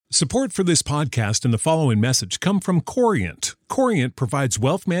Support for this podcast and the following message come from Corient. Corient provides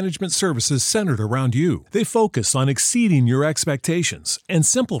wealth management services centered around you. They focus on exceeding your expectations and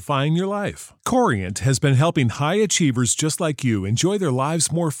simplifying your life. Corient has been helping high achievers just like you enjoy their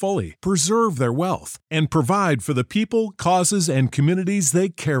lives more fully, preserve their wealth, and provide for the people, causes, and communities they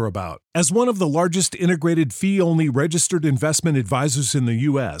care about. As one of the largest integrated fee-only registered investment advisors in the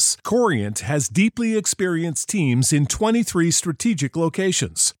U.S., Corient has deeply experienced teams in 23 strategic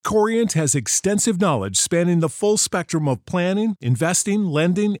locations. Corient has extensive knowledge spanning the full spectrum of planning, investing,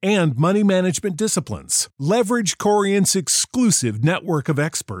 lending, and money management disciplines. Leverage Corient's exclusive network of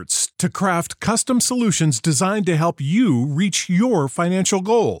experts to craft custom solutions designed to help you reach your financial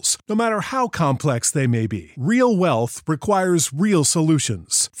goals, no matter how complex they may be. Real wealth requires real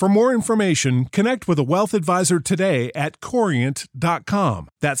solutions. For more information, connect with a wealth advisor today at Corient.com.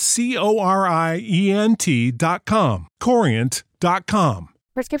 That's Corient.com. Corient.com.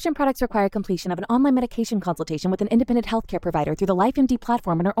 Prescription products require completion of an online medication consultation with an independent healthcare provider through the LifeMD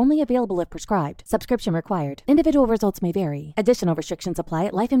platform and are only available if prescribed. Subscription required. Individual results may vary. Additional restrictions apply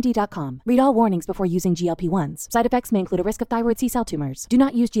at LifeMD.com. Read all warnings before using GLP-1s. Side effects may include a risk of thyroid C-cell tumors. Do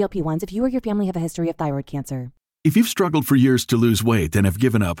not use GLP-1s if you or your family have a history of thyroid cancer. If you've struggled for years to lose weight and have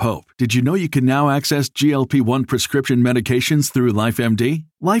given up hope, did you know you can now access GLP-1 prescription medications through LifeMD?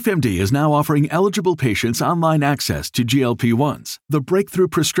 LifeMD is now offering eligible patients online access to GLP-1s, the breakthrough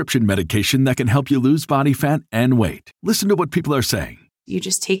prescription medication that can help you lose body fat and weight. Listen to what people are saying. You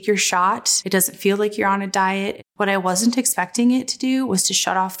just take your shot. It doesn't feel like you're on a diet. What I wasn't expecting it to do was to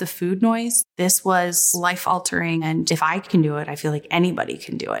shut off the food noise. This was life-altering, and if I can do it, I feel like anybody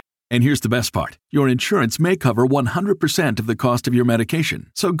can do it. And here's the best part. Your insurance may cover 100% of the cost of your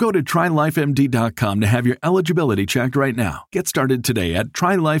medication. So go to TryLifeMD.com to have your eligibility checked right now. Get started today at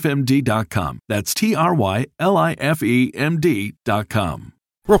TryLifeMD.com. That's TryLifeMD.com.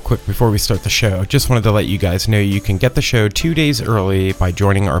 Real quick before we start the show, just wanted to let you guys know you can get the show 2 days early by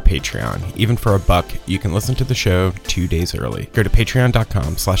joining our Patreon. Even for $1, you can listen to the show 2 days early. Go to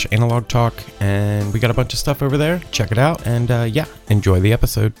patreon.com/analogtalk, and we got a bunch of stuff over there. Check it out, and enjoy the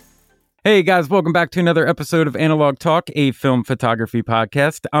episode. Hey guys, welcome back to another episode of Analog Talk, a film photography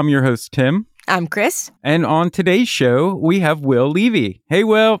podcast. I'm your host, Tim. I'm Chris. And on today's show, we have Will Levy. Hey,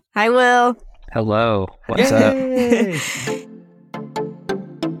 Will. Hi, Will. Hello. What's up?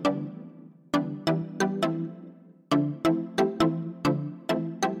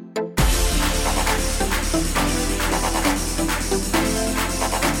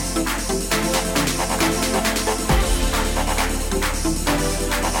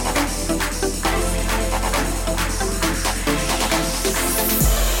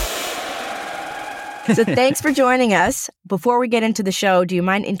 So thanks for joining us. Before we get into the show, do you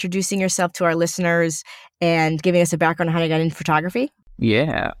mind introducing yourself to our listeners and giving us a background on how you got into photography?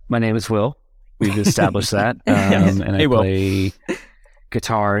 Yeah, my name is Will. We've established that. And I play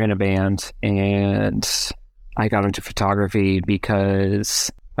guitar in a band. And I got into photography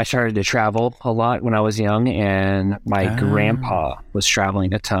because I started to travel a lot when I was young. And my grandpa was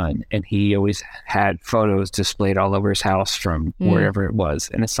traveling a ton. And he always had photos displayed all over his house from wherever it was.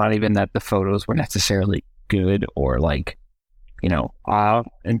 And it's not even that the photos were necessarily good or like, awe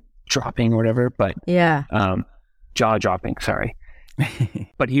and dropping or whatever, but jaw dropping, sorry.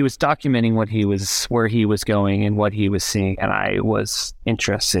 But he was documenting where he was going and what he was seeing. And I was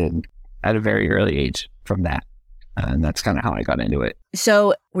interested at a very early age from that. And that's kind of how I got into it.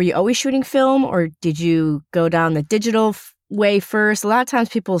 So were you always shooting film, or did you go down the digital way first? A lot of times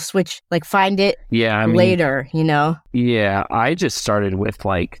people switch, find it later, Yeah, I just started with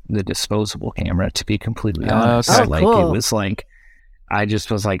the disposable camera, to be completely honest. Cool. It was I just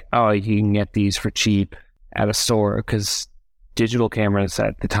was you can get these for cheap at a store, because digital cameras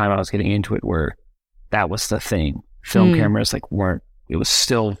at the time I was getting into it that was the thing. Film cameras weren't, it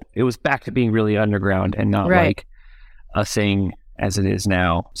was back to being really underground and not a thing as it is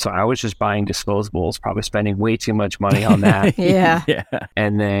now. So I was just buying disposables, probably spending way too much money on that. Yeah.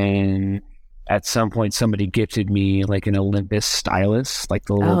 And then at some point somebody gifted me an Olympus stylus, the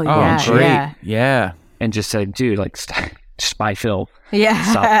little Yeah. And just said, dude, just buy film.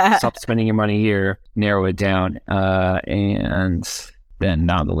 Yeah. Stop spending your money here, narrow it down. And then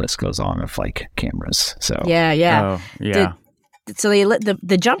now the list goes on of cameras. So Yeah. Oh, yeah. So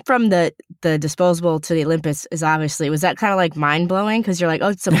the jump from the disposable to the Olympus is obviously, was that kind of mind blowing? Because you're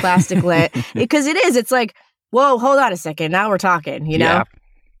it's a plastic lens. Because it is. It's whoa, hold on a second. Now we're talking, know?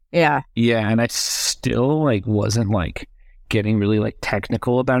 Yeah. Yeah. And I still wasn't getting really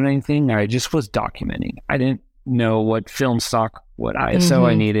technical about anything. I just was documenting. I didn't know what film stock, what ISO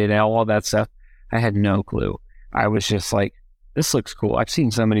I needed, all that stuff. I had no clue. I was just this looks cool. I've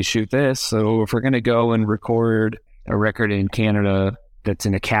seen somebody shoot this. So if we're going to go and record a record in Canada that's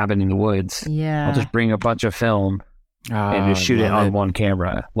in a cabin in the woods, I'll just bring a bunch of film and just shoot it on one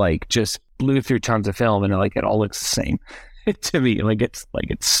camera. Like, just blew through tons of film, and like it all looks the same to me.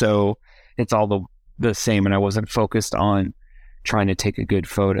 It's all the same, and I wasn't focused on trying to take a good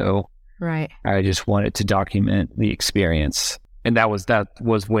photo. Right. I just wanted to document the experience, and that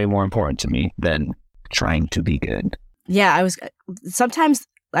was way more important to me than trying to be good. Yeah, sometimes,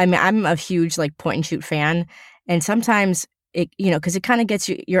 I mean, I'm a huge like point and shoot fan, and sometimes it, because it kind of gets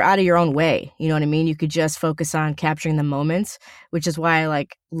you're out of your own way. You know what I mean? You could just focus on capturing the moments, which is why I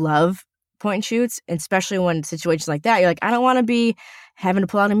like love point and shoots, especially when situations like that, you're like, I don't want to be having to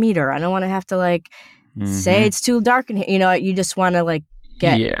pull out a meter. I don't want to have to like say it's too dark in here. You just want to like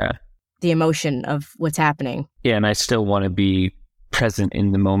get the emotion of what's happening. Yeah, and I still want to be present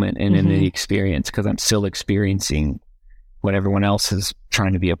in the moment and in the experience, because I'm still experiencing what everyone else is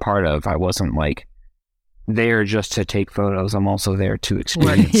trying to be a part of. I wasn't like there just to take photos. I'm also there to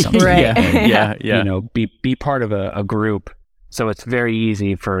experience something. Right. Yeah. Be part of a group. So it's very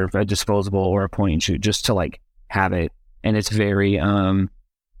easy for a disposable or a point and shoot just to like have it. And it's very,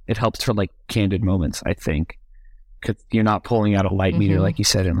 it helps for like candid moments, I think. Because you're not pulling out a light meter, like you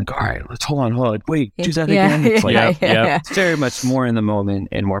said, and like, all right, let's hold on, wait, do that again. It's like, it's very much more in the moment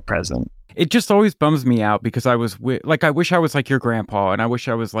and more present. It just always bums me out because I wish I was like your grandpa, and I wish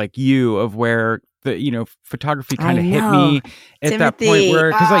I was like you, of where the, photography kind of hit me at that point where,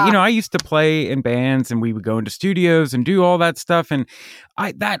 because I used to play in bands and we would go into studios and do all that stuff. And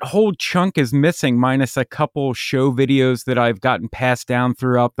that whole chunk is missing, minus a couple show videos that I've gotten passed down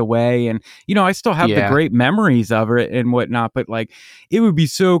throughout the way. And, I still have the great memories of it and whatnot, but like, it would be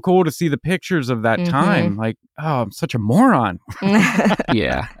so cool to see the pictures of that time. Like, oh, I'm such a moron.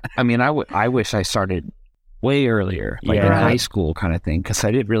 Yeah. I mean, I wish I started way earlier, like in high school kind of thing. Cause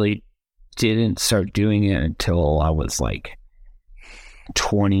I didn't start doing it until I was like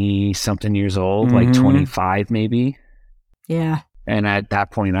 20 something years old, like 25 maybe. Yeah. And at that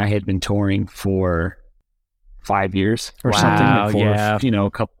point I had been touring for 5 years or something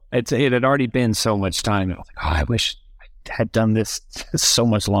before, it had already been so much time. I was like, I wish I had done this so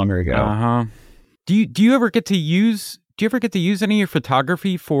much longer ago. Do you ever get to use any of your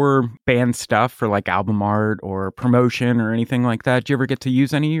photography for band stuff, for like album art or promotion or anything like that? Do you ever get to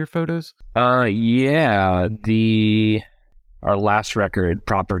use any of your photos? Yeah. Our last record,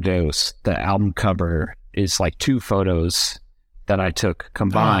 Proper Dose, the album cover is like 2 photos that I took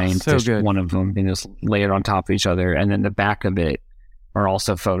combined. So good. One of them being just layered on top of each other. And then the back of it are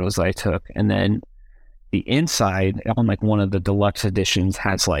also photos that I took. And then the inside on like one of the deluxe editions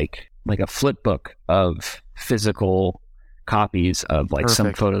has like a flip book of physical copies of like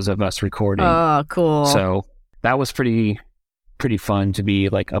some photos of us recording. Oh, cool. So that was pretty fun to be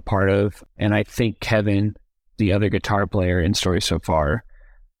like a part of. And I think Kevin, the other guitar player in Story So Far,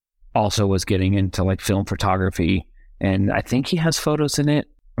 also was getting into like film photography, and I think he has photos in it.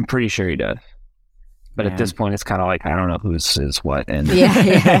 I'm pretty sure he does. But at this point, it's kind of like, I don't know who's is what and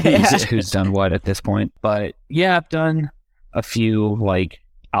who's done what at this point. But yeah, I've done a few like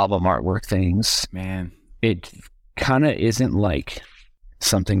album artwork things. Man, it kind of isn't like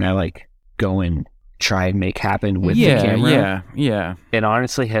something I like go and try and make happen with the camera. Yeah. It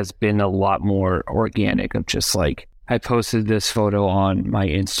honestly has been a lot more organic of just like, I posted this photo on my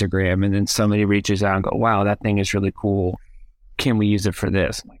Instagram and then somebody reaches out and go, wow, that thing is really cool. Can we use it for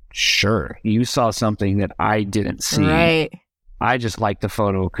this? I'm like, sure. You saw something that I didn't see. Right. I just like the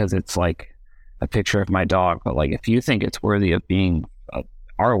photo because it's like a picture of my dog. But like, if you think it's worthy of being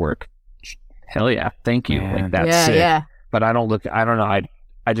artwork, hell yeah, thank you. Man. Like that's sick. Yeah. But I don't know.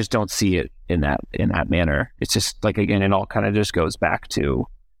 I just don't see it in that manner. It's just like, again, it all kind of just goes back to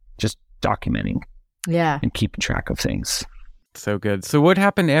just documenting. Yeah. And keeping track of things. So good. So what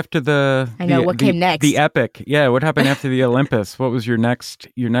happened after what came next? The Epic. Yeah, what happened after the Olympus? What was your next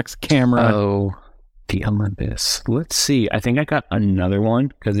camera? Oh, the Olympus. Let's see. I think I got another one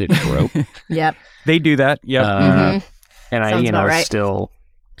because it broke. Yep. They do that. Yep. And Sounds I, right. still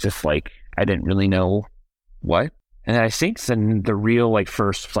just like, I didn't really know what. And I think the real like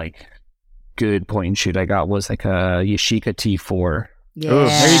first like good point and shoot I got was like a Yashica T4. Yeah. Oh,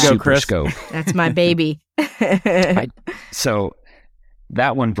 there you go, Super Chris. Scope. That's my baby. So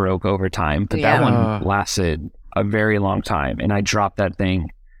that one broke over time, but that one lasted a very long time. And I dropped that thing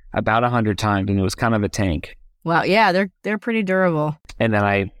about 100 times, and it was kind of a tank. Wow. Yeah, they're pretty durable. And then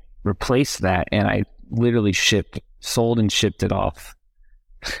I replaced that, and I literally sold and shipped it off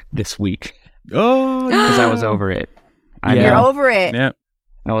this week. Oh, because I was over it. You're over it. Yeah.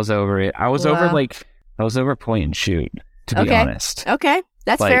 I was over it. I was over point and shoot. to be honest. Okay,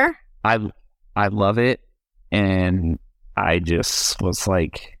 that's fair. I love it, and I just was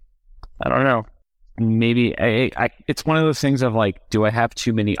like, I don't know. Maybe it's one of those things of like, do I have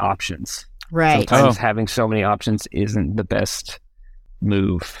too many options? Right. Sometimes having so many options isn't the best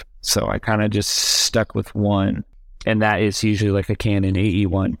move. So I kind of just stuck with one, and that is usually like a Canon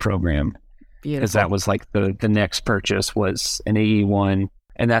AE1 program. Because that was like the next purchase was an AE1,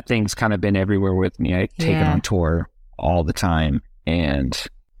 and that thing's kind of been everywhere with me. I take it on tour all the time, and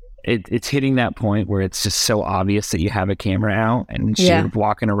it's hitting that point where it's just so obvious that you have a camera out and you're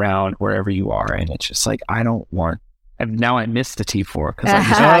walking around wherever you are, and it's just like, I don't want. And now I miss the T4 because I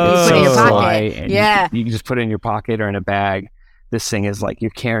just put it in your pocket. And you can just put it in your pocket or in a bag. This thing is like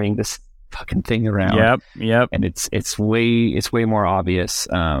you're carrying this fucking thing around. Yep. And it's way more obvious.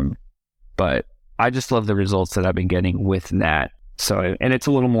 But I just love the results that I've been getting with that. So, and it's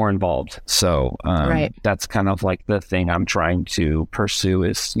a little more involved. So that's kind of like the thing I'm trying to pursue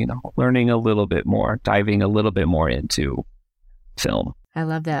is, learning a little bit more, diving a little bit more into film. I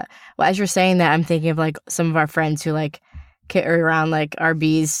love that. Well, as you're saying that, I'm thinking of like some of our friends who like carry around like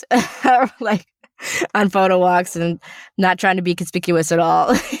RBs like on photo walks and not trying to be conspicuous at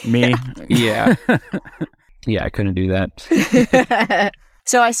all. Me? Yeah. Yeah, I couldn't do that.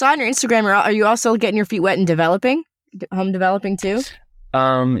 So I saw on your Instagram, are you also getting your feet wet in developing? Home developing too?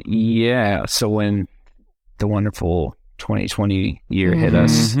 Yeah. So when the wonderful 2020 year hit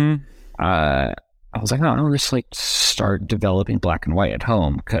us, I was like, I'll just like start developing black and white at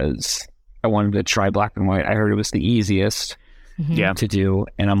home because I wanted to try black and white. I heard it was the easiest to do,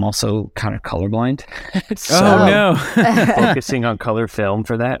 and I'm also kind of colorblind. So focusing on color film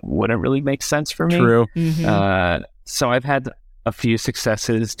for that wouldn't really make sense for me. True. So I've had a few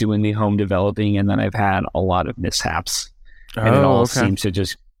successes doing the home developing, and then I've had a lot of mishaps. And it all seems to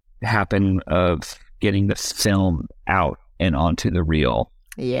just happen of getting the film out and onto the reel.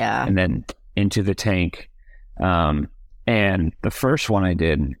 Yeah. And then into the tank. And the first one I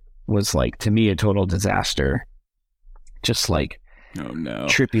did was like, to me, a total disaster. Just like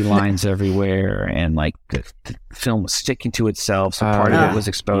trippy lines everywhere, and like the film was sticking to itself. So part of it was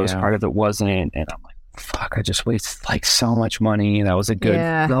exposed, part of it wasn't. And I'm like, fuck, I just wasted like so much money. That was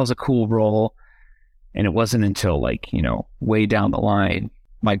that was a cool roll. And it wasn't until like, way down the line,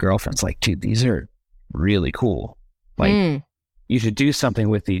 my girlfriend's like, dude, these are really cool. Like, you should do something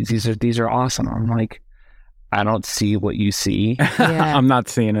with these. These are awesome. I'm like, I don't see what you see. I'm not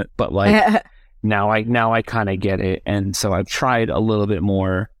seeing it. But like, now I kind of get it. And so I've tried a little bit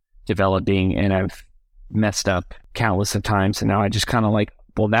more developing, and I've messed up countless of times. And now I just kind of like,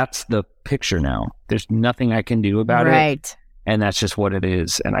 well, that's the picture now. There's nothing I can do about it. And that's just what it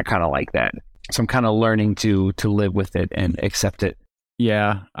is. And I kind of like that. So I'm kind of learning to live with it and accept it.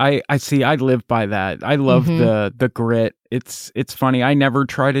 Yeah, I see. I live by that. I love the grit. It's funny. I never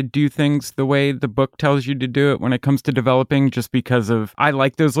try to do things the way the book tells you to do it when it comes to developing, just because of I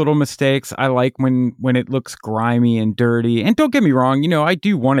like those little mistakes. I like when it looks grimy and dirty. And don't get me wrong, I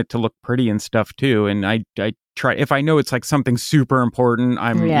do want it to look pretty and stuff too. And I try, if I know it's like something super important,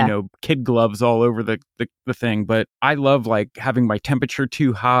 I'm kid gloves all over the thing. But I love like having my temperature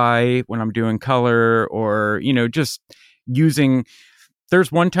too high when I'm doing color, or just using. There's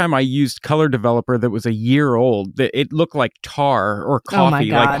one time I used Color Developer that was a year old. It looked like tar or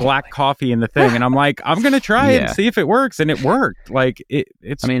coffee, like black coffee in the thing. And I'm like, I'm going to try it and see if it works. And it worked. Like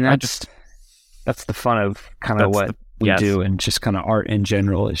it's. I mean, that's the fun of kind of what we do, and just kind of art in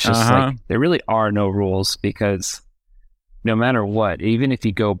general. It's just like there really are no rules, because no matter what, even if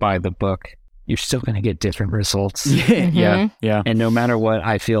you go by the book, you're still going to get different results. Yeah. And no matter what,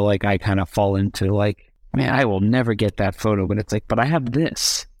 I feel like I kind of fall into like, man, I will never get that photo, but it's like, but I have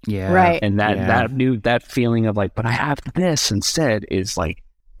this. Yeah. Right. And that feeling of like, but I have this instead is like,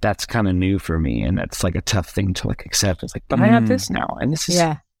 that's kind of new for me. And that's like a tough thing to like accept. It's like, but I have this now. And this is,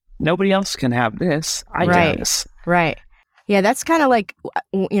 nobody else can have this. I get this. Right. Yeah. That's kind of like,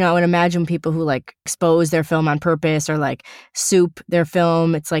 I would imagine people who like expose their film on purpose, or like soup their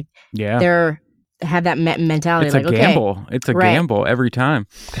film. It's like, they're have that mentality. It's like, a gamble. Okay, it's a gamble every time.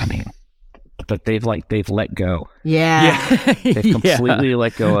 I mean, but they've let go. Yeah. They've completely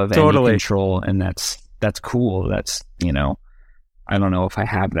let go of any control, and that's cool. That's, I don't know if I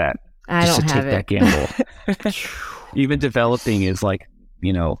have that. I don't have that gamble. Even developing is like,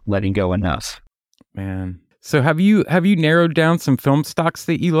 letting go enough. Man. So have you narrowed down some film stocks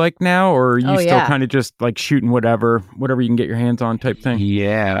that you like now, or are you still kind of just like shooting whatever you can get your hands on type thing?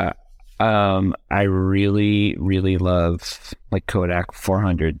 Yeah. I really, really love like Kodak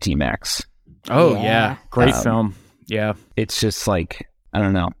 400 D-Max. Oh yeah. Great film. Yeah. It's just like, I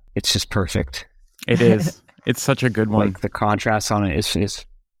don't know. It's just perfect. It is. It's such a good one. Like the contrast on it is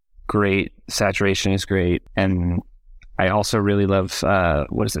great. Saturation is great. And I also really love,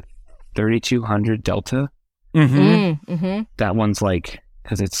 3200 Delta? That one's like,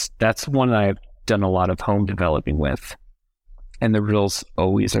 because that's one that I've done a lot of home developing with. And the reels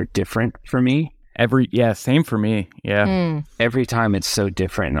always are different for me. Same for me. Yeah. Every time it's so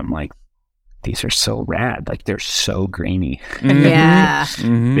different. And I'm like, these are so rad. Like they're so grainy. Yeah.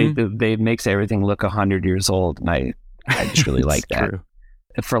 They makes everything look 100 years old. And I just really like that. True.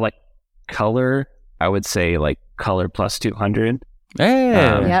 For like color, I would say like color plus 200.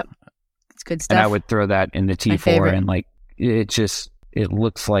 Yep. It's good stuff. And I would throw that in the T4 and like, it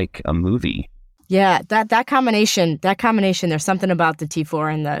looks like a movie. Yeah, that combination, there's something about the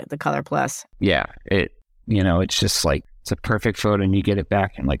T4 and the Color Plus. Yeah, it's just like, it's a perfect photo and you get it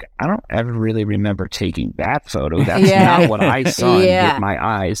back and like, I don't ever really remember taking that photo. That's not what I saw with my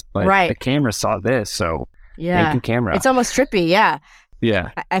eyes, but the camera saw this, so thank you, camera. It's almost trippy, yeah.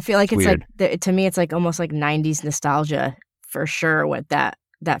 Yeah. I feel like it's weird. like, to me, it's like almost like 90s nostalgia for sure with that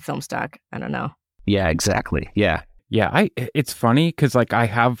film stock. I don't know. Yeah, exactly. Yeah. Yeah, it's funny because like I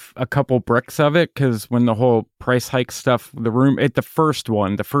have a couple bricks of it because when the whole price hike stuff, the first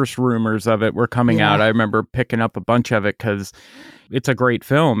rumors of it were coming out, I remember picking up a bunch of it because it's a great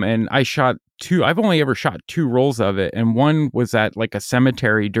film. And I've only ever shot 2 rolls of it. And one was at like a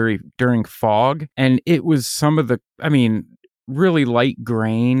cemetery during fog. And it was really light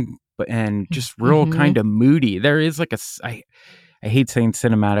grain and just real kind of moody. There is like I hate saying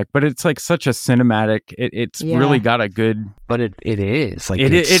cinematic, but it's like such a cinematic. It's really got a good. But it is like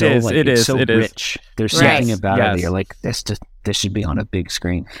it is rich. There's something about it that you're like this should be on a big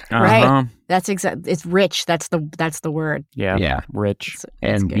screen. Right. That's exactly. It's rich. That's the word. Yeah. Yeah. Rich.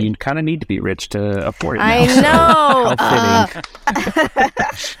 And good. You kind of need to be rich to afford it. I know. How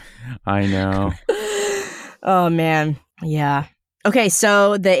fitting. I know. Oh man. Yeah. Okay.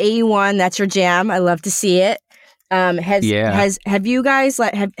 So the AE1, that's your jam. I love to see it. Have you guys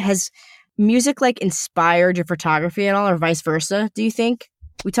has music like inspired your photography at all, or vice versa? Do you think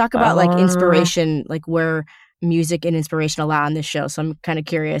we talk about like inspiration, like where music and inspiration a lot on this show? So I'm kind of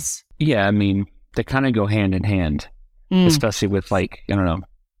curious. Yeah, I mean they kind of go hand in hand, especially with like I don't know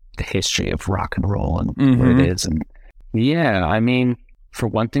the history of rock and roll and where it is, and yeah, I mean for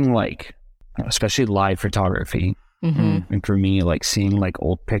one thing, like especially live photography, and for me, like seeing like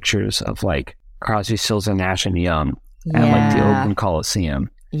old pictures of like Crosby, Stills, and Nash and Young at like the Oakland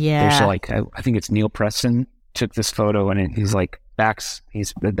Coliseum. Yeah. There's like, I think it's Neil Preston took this photo and he's like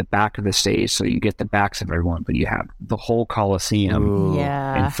he's at the back of the stage. So you get the backs of everyone, but you have the whole Coliseum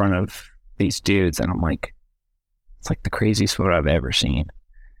in front of these dudes. And I'm like, it's like the craziest photo I've ever seen.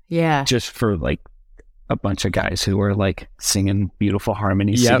 Yeah. Just for like a bunch of guys who are like singing beautiful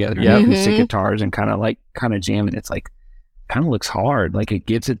harmonies together, acoustic guitars and kind of jamming. It's like, kind of looks hard. Like it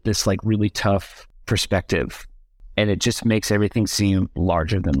gives it this like really tough perspective and it just makes everything seem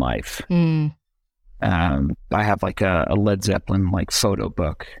larger than life. I have like a Led Zeppelin like photo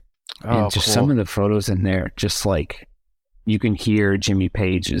book and just some of the photos in there, just like you can hear Jimmy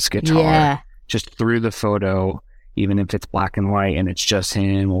Page's guitar just through the photo, even if it's black and white and it's just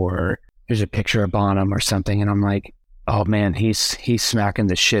him, or there's a picture of Bonham or something. And I'm like, oh man, he's smacking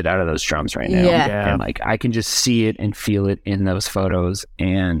the shit out of those drums right now. Yeah. And like I can just see it and feel it in those photos.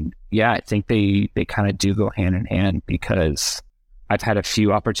 And yeah, I think they kind of do go hand in hand because I've had a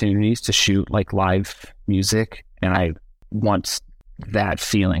few opportunities to shoot like live music and I want that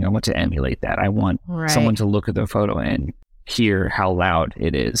feeling. I want to emulate that. I want someone to look at the photo and hear how loud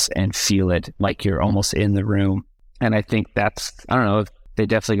it is and feel it like you're almost in the room. And I think I don't know, they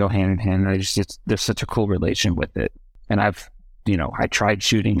definitely go hand in hand. There's such a cool relation with it. And I tried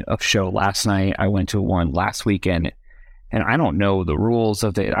shooting a show last night. I went to one last weekend and I don't know the rules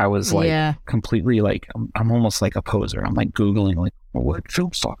of it. I was like completely like, I'm almost like a poser. I'm like Googling like, well, what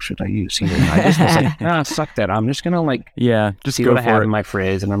film stock should I use here? And I just was like, fuck that. I'm just going to like, just see go what I for have it in my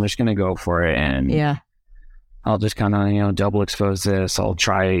fridge and I'm just going to go for it. And I'll just kind of, double expose this. I'll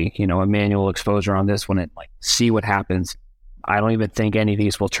try, a manual exposure on this one and like see what happens. I don't even think any of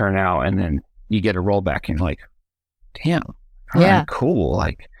these will turn out. And then you get a rollback and you're like, damn, cool.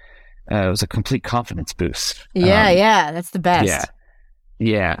 Like it was a complete confidence boost. That's the best.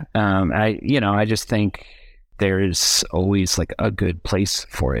 I just think there's always like a good place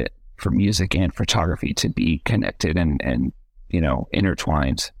for it, for music and photography to be connected and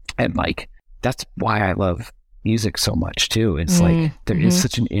intertwined. And like that's why I love music so much too. It's like there is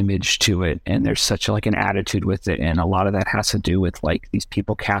such an image to it and there's such like an attitude with it, and a lot of that has to do with like these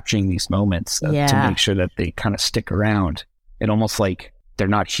people capturing these moments to make sure that they kind of stick around. It almost like they're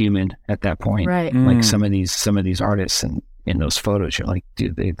not human at that point. Right. Like some of these artists and in those photos, you're like,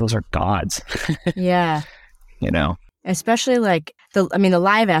 dude, those are gods. Yeah. You know? Especially like the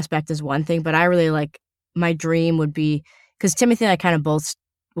live aspect is one thing, but I really like, my dream would be, because Timothy and I kind of both,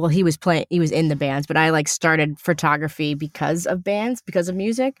 well, he was in the bands, but I like started photography because of bands, because of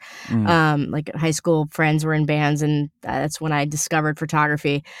music. Like high school friends were in bands, and that's when I discovered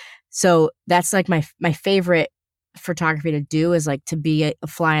photography. So that's like my favorite photography to do, is like to be a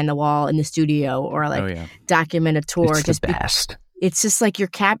fly on the wall in the studio, or like document a tour. It's the best. It's just like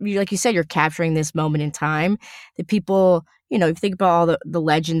like you said, you're capturing this moment in time that people, you know, if you think about all the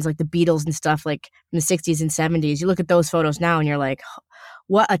legends like the Beatles and stuff, like from the 60s and 70s, you look at those photos now and you're like,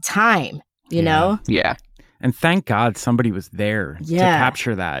 what a time, you know? Yeah. And thank God somebody was there to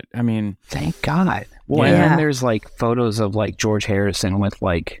capture that. I mean, thank God. Well, and then there's like photos of like George Harrison with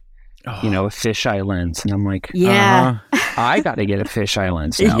like, you know, a fisheye lens. And I'm like, I got to get a fisheye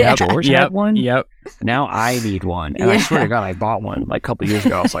lens now. George had one. Yep. Now I need one. And I swear to God, I bought one like a couple years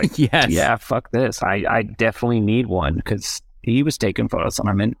ago. I was like, yeah, fuck this. I definitely need one, because he was taking photos on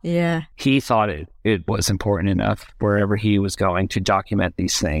them, and he thought it was important enough wherever he was going to document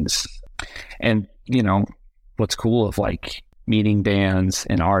these things. And, you know, what's cool of like meeting bands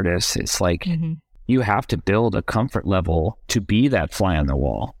and artists, it's like you have to build a comfort level to be that fly on the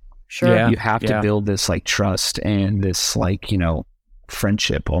wall. Sure. Yeah. You have to build this like trust and this like, you know,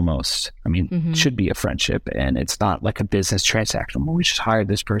 friendship almost. I mean, it should be a friendship, and it's not like a business transaction. Well, we just hired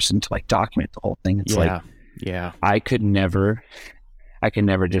this person to like document the whole thing. It's like, I could never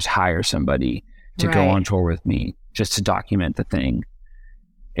just hire somebody to go on tour with me just to document the thing.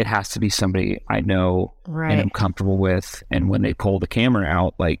 It has to be somebody I know and I'm comfortable with. And when they pull the camera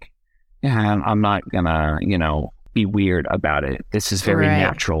out, like, I'm not gonna, you know, be weird about it. This is very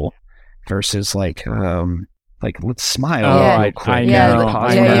natural, versus like let's smile real quick. I know.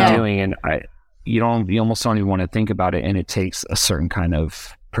 Pause what I'm doing, and you almost don't even want to think about it. And it takes a certain kind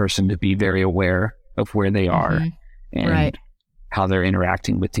of person to be very aware of where they are and how they're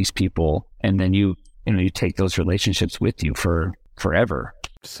interacting with these people, and then you take those relationships with you for forever.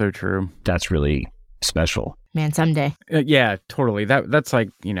 So true. That's really special. Man, someday. Yeah, totally. That's like,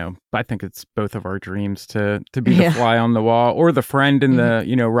 you know, I think it's both of our dreams to be the fly on the wall, or the friend in the,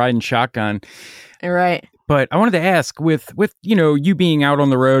 you know, riding shotgun. Right. But I wanted to ask, with you know, you being out on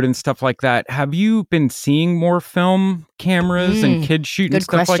the road and stuff like that, have you been seeing more film cameras and kids shooting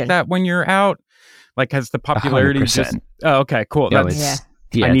stuff like that when you're out? Like, has the popularity 100%. just... Oh, okay, cool. No,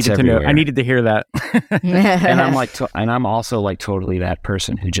 I needed to know. I needed to hear that. And I'm like, and I'm also like totally that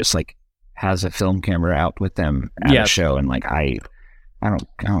person who just like has a film camera out with them at a show, and like I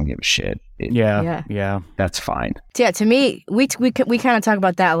don't give a shit. That's fine. Yeah, to me, we kind of talk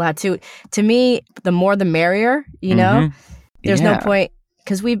about that a lot too. To me, the more the merrier. You know, there's no point,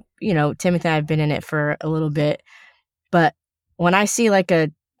 because we, you know, Timothy and I have been in it for a little bit, but when I see like a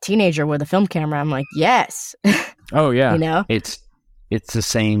teenager with a film camera, I'm like, yes. Oh yeah, you know, it's the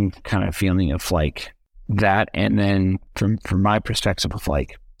same kind of feeling of like that, and then from my perspective of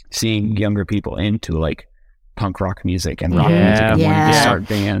like seeing younger people into like punk rock music and rock music and wanting to start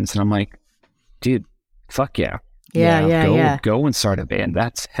bands, and I'm like, dude, fuck yeah. Go and start a band.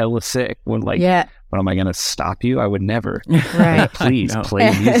 That's hella sick. When like, what am I gonna stop you? I would never. Right. Like, please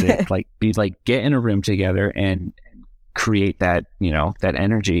play music. Like, be like, get in a room together and create that, you know, that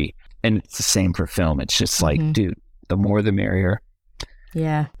energy. And it's the same for film. It's just like, dude, the more the merrier.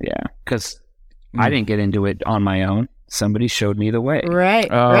 Yeah. Yeah. Because I didn't get into it on my own. Somebody showed me the way. Right.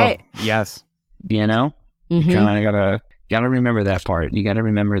 Oh, right. Yes. You know? You kind of gotta remember that part. You gotta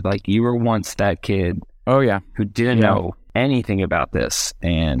remember, like, you were once that kid. Oh yeah. Who didn't know anything about this,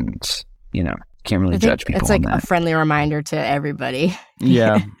 and you know, can't really judge people. It's like on that. a friendly reminder to everybody.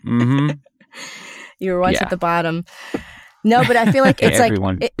 Yeah. You were once at the bottom. No, but I feel like it's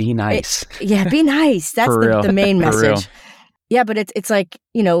everyone, like be nice. Be nice. That's the main message. Yeah, but it's like,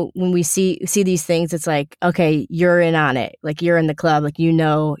 you know, when we see these things, it's like, okay, you're in on it. Like, you're in the club. Like, you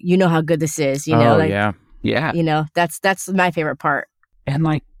know how good this is. You know, like, yeah. You know, that's my favorite part. And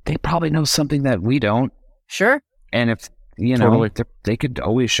like, they probably know something that we don't. Sure. And if you know, they could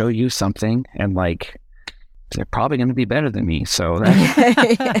always show you something, and like, they're probably going to be better than me. So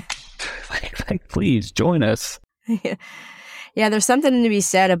that, like, please join us. Yeah, there's something to be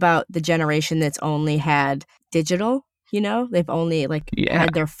said about the generation that's only had digital. You know, they've only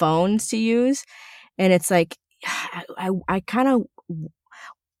had their phones to use, and it's like, I kind of,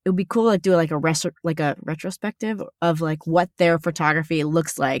 it would be cool to do like a retrospective of like what their photography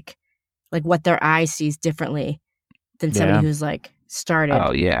looks like what their eye sees differently than somebody who's like started.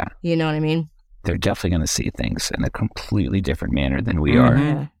 Oh yeah, you know what I mean? they're definitely going to see things in a completely different manner than we are.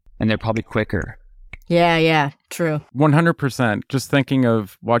 Yeah. And they're probably quicker. Yeah, true. 100%. Just thinking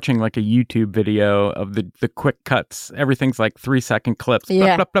of watching like a YouTube video of the quick cuts. Everything's like 3-second clips.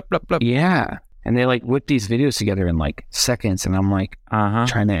 Yeah. Blup, blup, blup, blup. Yeah. And they like whip these videos together in like seconds. And I'm like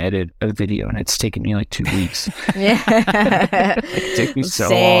trying to edit a video and it's taken me like 2 weeks. Yeah. It took me so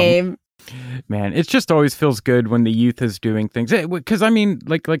Same. long. Man, it just always feels good when the youth is doing things. Because I mean,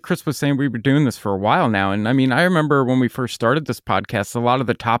 like Chris was saying, we were doing this for a while now. And I mean, I remember when we first started this podcast, a lot of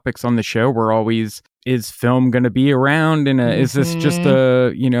the topics on the show were always, is film going to be around? And is this just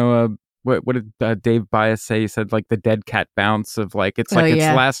what did Dave Bias say? He said like the dead cat bounce of like, it's like its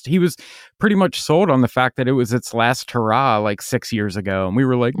last, he was pretty much sold on the fact that it was its last hurrah like 6 years ago. And we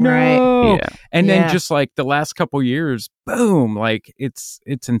were like, no. Right. Yeah. And then just like the last couple years, boom, like it's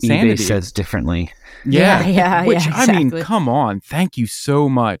insanity. eBay says differently. Yeah. Which exactly. I mean, come on. Thank you so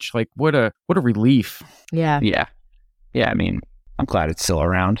much. Like what a relief. Yeah. Yeah. I mean, I'm glad it's still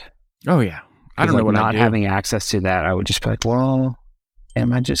around. Oh yeah. I don't know what not I do. having access to that, I would just be like, well,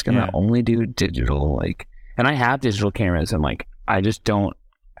 am I just going to only do digital? Like, and I have digital cameras and like, I just don't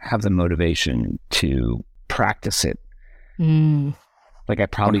have the motivation to practice it. Like I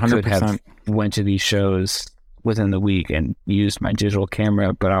probably 100%. could have went to these shows within the week and used my digital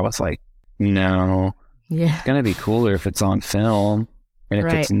camera, but I was like, no, it's going to be cooler if it's on film. And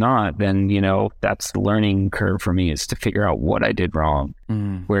if it's not, then, that's the learning curve for me is to figure out what I did wrong.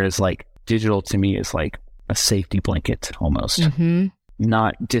 Whereas like digital to me is like a safety blanket almost.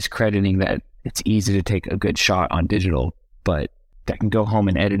 Not discrediting that it's easy to take a good shot on digital, but I can go home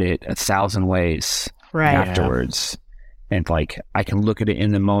and edit it 1,000 ways afterwards. And like, I can look at it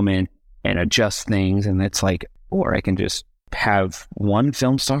in the moment and adjust things. And it's like, or I can just have one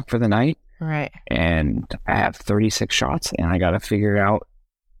film stock for the night. Right. And I have 36 shots and I got to figure out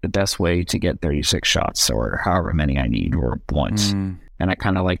the best way to get 36 shots or however many I need or want. And I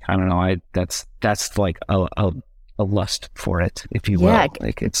kind of like, I don't know, that's like a lust for it, if you will.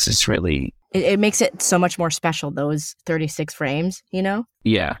 Like it's just really... It makes it so much more special, those 36 frames,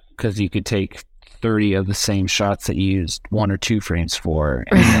 Yeah, because you could take 30 of the same shots that you used 1 or 2 frames for.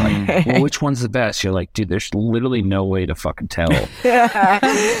 And you're like, well, which one's the best? You're like, dude, there's literally no way to fucking tell.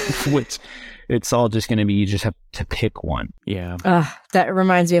 It's all just going to be, you just have to pick one. Yeah. That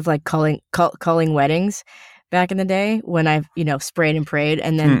reminds me of like calling weddings back in the day when I've, sprayed and prayed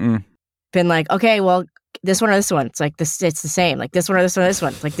and then been like, okay, well, this one or this one. It's like this. It's the same. Like this one or this one or this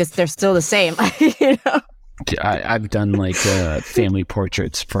one. Like this, they're still the same. I've done like family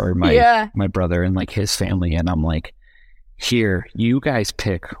portraits for my brother and like his family, and I'm like, here, you guys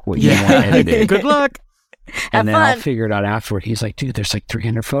pick what you want edited. Good luck. And then I'll figure it out afterward. He's like, dude, there's like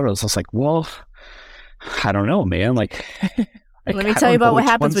 300 photos. I was like, well, I don't know, man. Like, let me tell you about what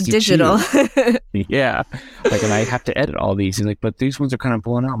happens with digital. Yeah. Like, and I have to edit all these. He's like, but these ones are kind of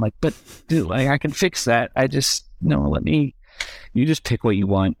blown out. I'm like, but dude, like, I can fix that. You just pick what you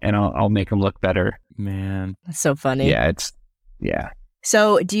want and I'll make them look better. Man. That's so funny. Yeah.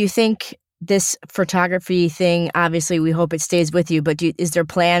 So do you think this photography thing, obviously we hope it stays with you, but is there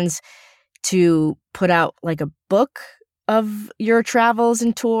plans to put out like a book of your travels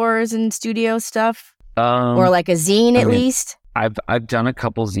and tours and studio stuff? Or like a zine at least? I've done a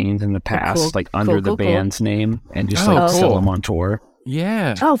couple zines in the past, under the band's name and just sell them on tour.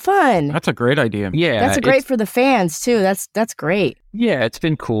 Yeah. Oh, fun. That's a great idea. Yeah. That's great for the fans too. That's great. Yeah, it's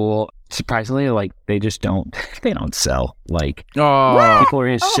been cool. Surprisingly, like they just don't sell. Like people are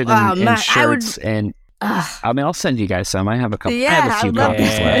interested in shirts and I mean, I'll send you guys some. I have a couple. I have a few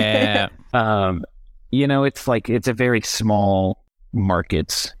copies left. It's like it's a very small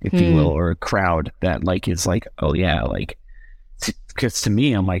market, if you will, or a crowd that like is like, oh yeah, like because to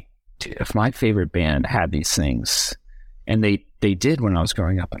me, I'm like, dude, if my favorite band had these things, and they did when I was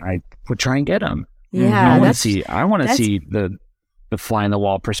growing up, and I would try and get them. Yeah, I want to see the fly in the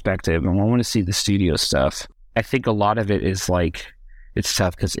wall perspective, and I want to see the studio stuff. I think a lot of it is like it's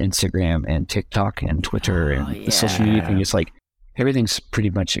tough because Instagram and TikTok and Twitter and the social media thing is like everything's pretty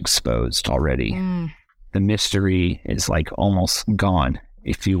much exposed already. The mystery is like almost gone,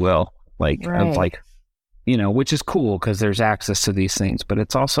 if you will, of like, which is cool because there's access to these things, but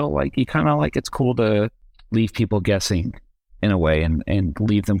it's also like you kind of like it's cool to leave people guessing in a way and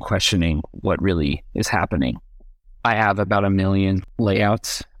leave them questioning what really is happening. I have about 1 million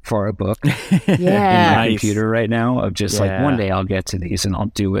layouts for a book in my computer right now of just like one day I'll get to these and I'll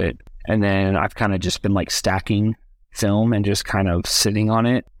do it. And then I've kind of just been like stacking film and just kind of sitting on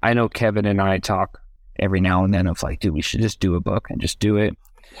it. I know Kevin and I talk every now and then of like, dude, we should just do a book and just do it.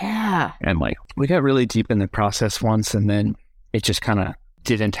 Yeah. And like we got really deep in the process once and then it just kind of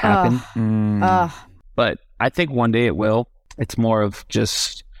didn't happen. But I think one day it will. It's more of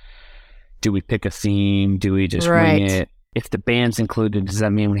just, do we pick a theme? Do we just wing it? If the band's included, does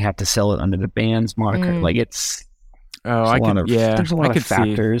that mean we have to sell it under the band's moniker? Like it's there's a lot of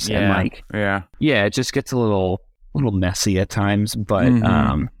factors and it just gets a little messy at times. But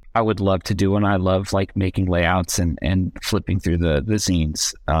I would love to do, and I love like making layouts and flipping through the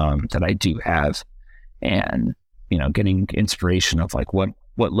zines that I do have, and getting inspiration of like what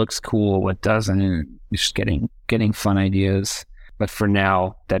looks cool, what doesn't, and just getting fun ideas. But for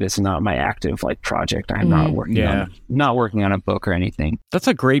now, that is not my active like project. I'm not working on a book or anything. That's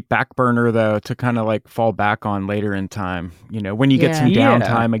a great back burner though, to kind of like fall back on later in time. When you get some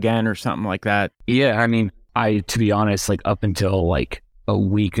downtime again or something like that. Yeah, I mean, to be honest, like up until like a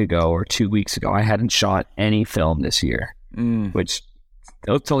week ago or 2 weeks ago, I hadn't shot any film this year, which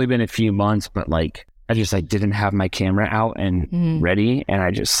it's only been a few months, but like I just like didn't have my camera out and ready, and I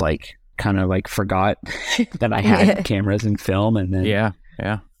just like kind of like forgot that I had cameras and film, and then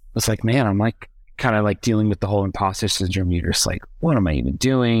it's like, man, I'm like kind of like dealing with the whole imposter syndrome. You're just like, what am I even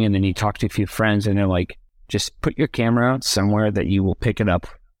doing? And then you talk to a few friends and they're like, just put your camera out somewhere that you will pick it up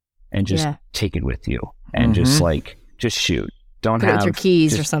and just take it with you and just shoot. Don't put have it with your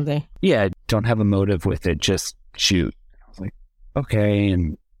keys or something. Yeah, don't have a motive with it, just shoot. I was like, okay,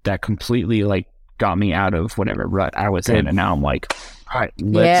 and that completely like got me out of whatever rut I was in, and now I'm like, all right,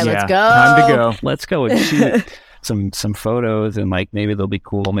 let's go. Time to go. Let's go and shoot some photos, and like maybe they'll be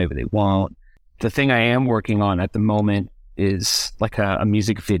cool, maybe they won't. The thing I am working on at the moment is like a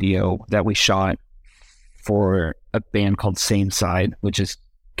music video that we shot for a band called Same Side, which is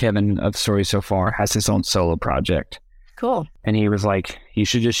Kevin of Story So Far has his own solo project. Cool. And he was like, you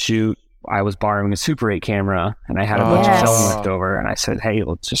should just shoot. I was borrowing a Super 8 camera and I had a bunch of film left over, and I said, hey,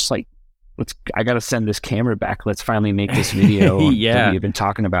 I got to send this camera back. Let's finally make this video that we've been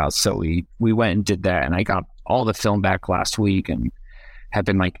talking about. So we went and did that, and I got all the film back last week and have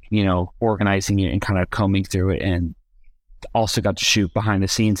been like, organizing it and kind of combing through it, and also got to shoot behind the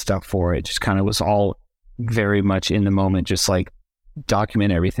scenes stuff for it. Just kind of was all very much in the moment, just like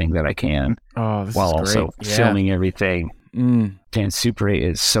document everything that I can while also filming everything. Dan, Super 8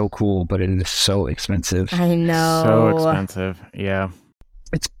 is so cool, but it is so expensive. I know. So expensive. Yeah.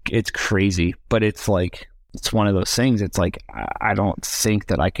 It's crazy, but it's like, it's one of those things. It's like, I don't think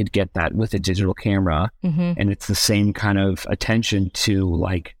that I could get that with a digital camera. And it's the same kind of attention to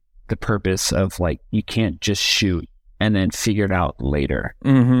like the purpose of like, you can't just shoot and then figure it out later.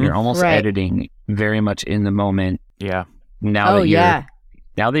 You're almost editing very much in the moment. Yeah. Now that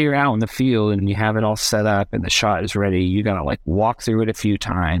you're out in the field and you have it all set up and the shot is ready, you gotta like walk through it a few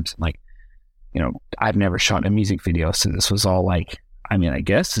times. Like, I've never shot a music video, so this was all like, I mean, I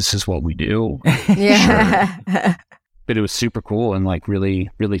guess this is what we do. Yeah. Sure. But it was super cool and like really,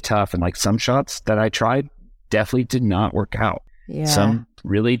 really tough. And like some shots that I tried definitely did not work out. Yeah. Some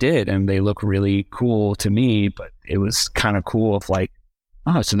really did, and they look really cool to me, but it was kind of cool of like,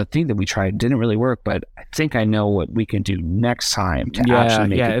 oh, so the thing that we tried didn't really work, but I think I know what we can do next time to actually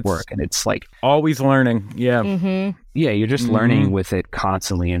make it work. And it's like always learning. Yeah. Yeah, you're just learning with it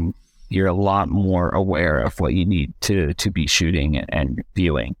constantly, and you're a lot more aware of what you need to be shooting and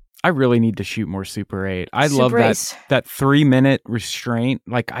viewing. I really need to shoot more Super 8. I love that 3-minute restraint.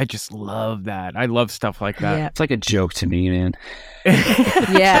 Like, I just love that. I love stuff like that. Yeah. It's like a joke to me, man.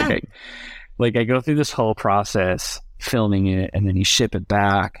 Yeah. Like I go through this whole process filming it, and then you ship it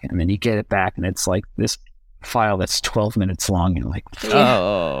back, and then you get it back, and it's like this file that's 12 minutes long, and like,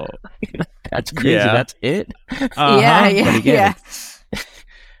 oh, that's crazy. That's it. Yeah.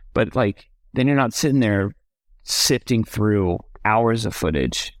 But like, then you're not sitting there sifting through hours of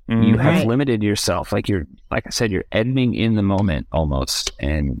footage. You have limited yourself. Like I said, you're editing in the moment almost,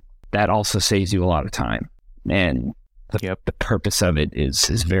 and that also saves you a lot of time. And the purpose of it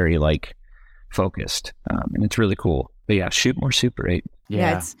is very like focused, and it's really cool. But yeah, shoot more Super 8.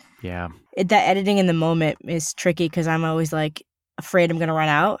 Yeah. That editing in the moment is tricky because I'm always like afraid I'm gonna run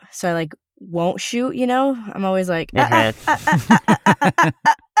out, so I like won't shoot. I'm always like, yeah,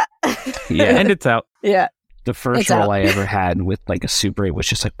 and it's out. Yeah. The first roll I ever had with like a Super 8 was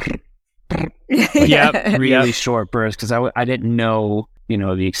just like really short bursts, because I didn't know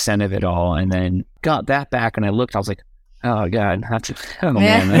the extent of it all, and then got that back and I looked, I was like, oh god, that's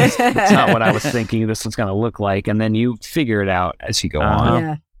not what I was thinking this was gonna look like. And then you figure it out as you go on.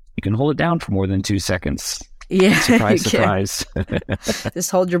 Yeah. You can hold it down for more than 2 seconds. Yeah. Surprise. Just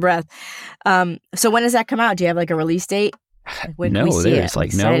hold your breath. So when does that come out? Do you have like a release date? When there's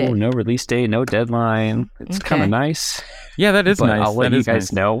like no release date, no deadline. It's kind of nice. Yeah, that is nice. I'll let you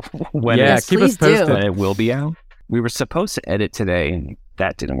guys know when. Yeah, keep us posted. When it will be out. we were supposed to edit today, and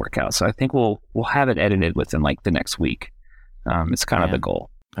that didn't work out. So I think we'll have it edited within like the next week. It's kind of the goal.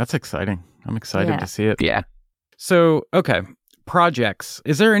 That's exciting. I'm excited to see it. Yeah. So, okay. Projects.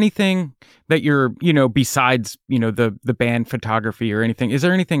 Is there anything that you're, besides, the band photography or anything, is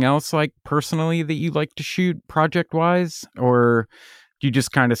there anything else like personally that you like to shoot project wise? Or do you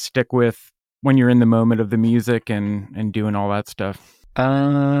just kind of stick with when you're in the moment of the music and doing all that stuff?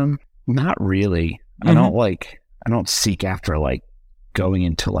 Not really. I don't seek after like going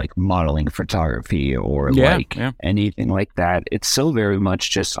into like modeling photography or anything like that. It's so very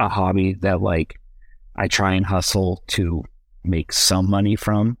much just a hobby that like I try and hustle to make some money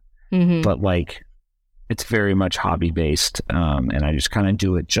from, but like it's very much hobby based, and I just kind of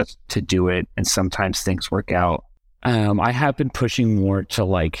do it just to do it, and sometimes things work out. I have been pushing more to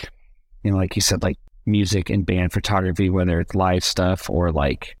like, like you said, like music and band photography, whether it's live stuff or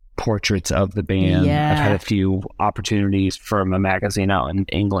like portraits of the band. I've had a few opportunities from a magazine out in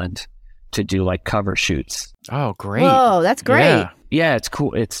England to do like cover shoots. Oh, great. Whoa, that's great. Yeah, it's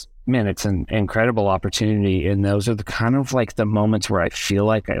cool. It's an incredible opportunity. And those are the kind of like the moments where I feel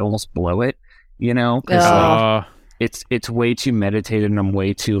like I almost blow it, because it's way too meditated, and I'm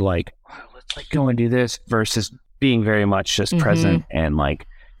way too like, let's like go and do this, versus being very much just present and like,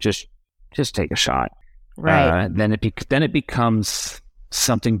 just take a shot. Right. Then it becomes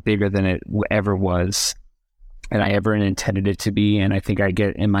something bigger than it ever was, and I ever intended it to be. And I think I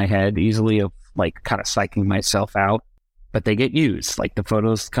get in my head easily of like kind of psyching myself out, but they get used. Like the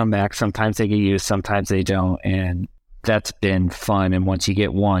photos come back. Sometimes they get used, sometimes they don't. And that's been fun. And once you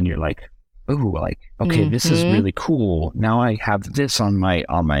get one, you're like, ooh, like, okay, this is really cool. Now I have this on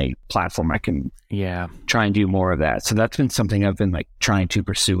my platform. I can try and do more of that. So that's been something I've been like trying to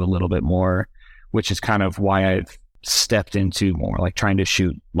pursue a little bit more, which is kind of why I've stepped into more like trying to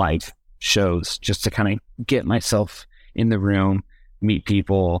shoot live shows, just to kind of get myself in the room, meet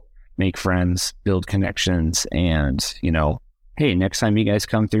people, make friends, build connections, and hey, next time you guys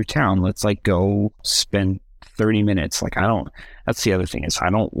come through town, let's like go spend 30 minutes. Like that's the other thing, is I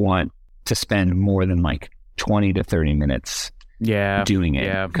don't want to spend more than like 20 to 30 minutes doing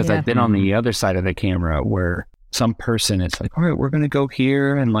it, because I've been on the other side of the camera where some person is like, all right, we're going to go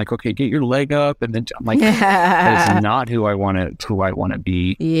here, and like, okay, get your leg up. And then I'm like, that is not who I want to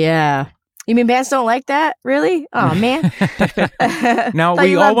be. Yeah. You mean bands don't like that? Really? Oh, man. Now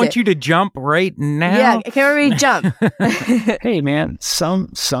we all want you to jump right now. Yeah. Can everybody jump? Hey, man, some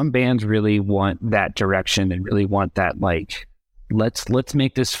bands really want that direction and really want that, like, let's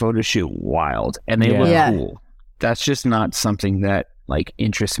make this photo shoot wild, and they look cool. That's just not something that like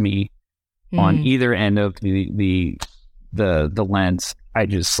interests me. On either end of the lens. I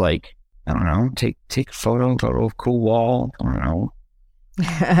just like, I don't know, take a photo of cool wall. I don't know.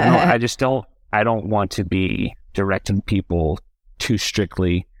 I don't want to be directing people too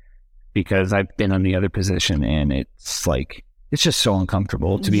strictly, because I've been on the other position, and it's like, it's just so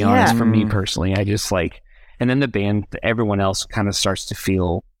uncomfortable, to be honest, for me personally. I just like, and then the band, everyone else kind of starts to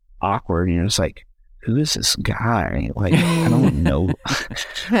feel awkward. It's like, who is this guy? Like, I don't know.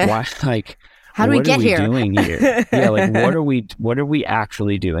 Why? Like, how do we get here? What are we doing here? Yeah, like, what are we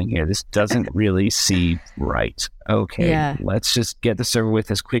actually doing here? This doesn't really seem right. Okay, let's just get this over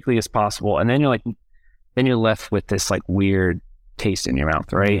with as quickly as possible. And then you're left with this like weird taste in your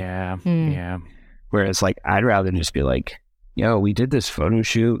mouth, right? Yeah, yeah. Whereas like, I'd rather just be like, yo, we did this photo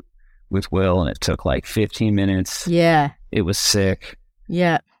shoot with Will, and it took like 15 minutes. Yeah. It was sick.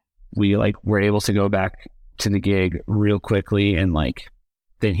 Yeah. We like were able to go back to the gig real quickly, and like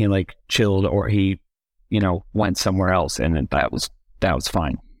then he like chilled, or he went somewhere else, and then that was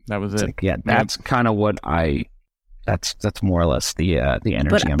fine. That was it. Like, that's kind of what that's more or less the energy I'm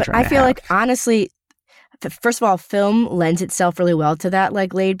trying to have. I feel like, honestly, first of all, film lends itself really well to that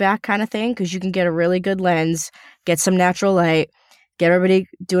like laid back kind of thing, because you can get a really good lens, get some natural light, get everybody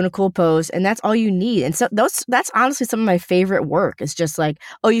doing a cool pose, and that's all you need. And so that's honestly some of my favorite work. It's just like,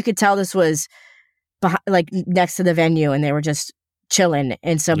 oh, you could tell this was like next to the venue, and they were just chilling,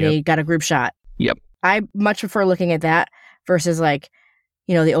 and somebody got a group shot. Yep. I much prefer looking at that versus like,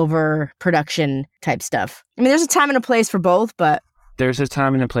 the overproduction type stuff. I mean, there's a time and a place for both, but there's a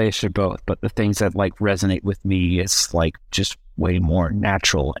time and a place for both. But the things that like resonate with me is like just way more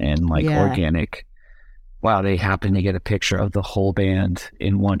natural and like organic. Wow, they happen to get a picture of the whole band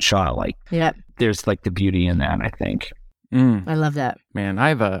in one shot. Like, there's like the beauty in that, I think. I love that. Man, I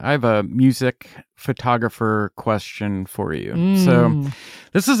have a music photographer question for you. So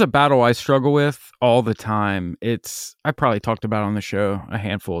this is a battle I struggle with all the time. I probably talked about on the show a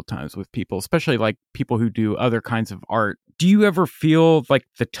handful of times with people, especially like people who do other kinds of art. Do you ever feel like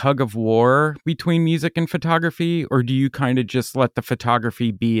the tug of war between music and photography, or do you kind of just let the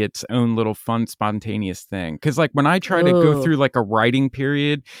photography be its own little fun, spontaneous thing? Because like when I try to go through like a writing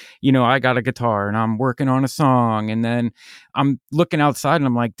period, you know, I got a guitar and I'm working on a song, and then I'm looking outside and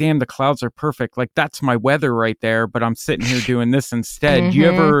I'm like, damn, the clouds are perfect. Like that's my weather right there, but I'm sitting here doing this instead. Do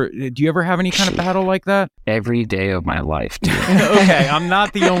you ever have any kind of battle like that? Every day of my life, dude. Okay, I'm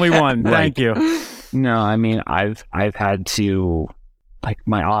not the only one. Thank you. No, I mean, I've had to, like,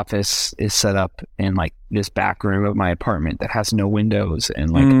 my office is set up in like this back room of my apartment that has no windows, and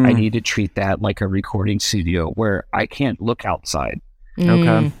like I need to treat that like a recording studio where I can't look outside.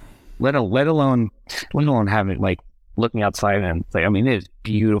 Okay. Let alone having like looking outside and like, I mean, it is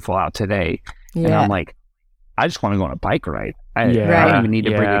beautiful out today, and I'm like, I just want to go on a bike ride. I don't even need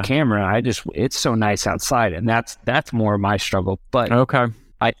to bring a camera. It's so nice outside, and that's more my struggle. But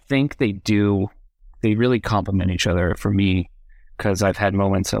I think they really complement each other for me, because I've had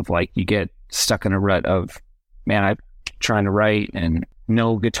moments of like, you get stuck in a rut of, man, I'm trying to write and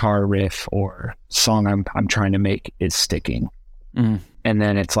no guitar riff or song I'm trying to make is sticking. And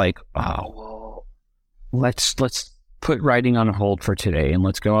then it's like, oh, well, let's put writing on hold for today and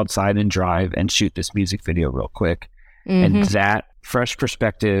let's go outside and drive and shoot this music video real quick. And that fresh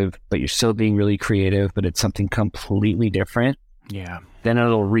perspective, but you're still being really creative, but it's something completely different. Yeah. Then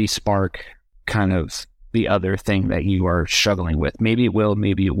it'll re-spark kind of the other thing that you are struggling with. Maybe it will,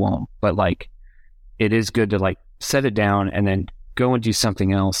 maybe it won't, but like, it is good to like set it down and then go and do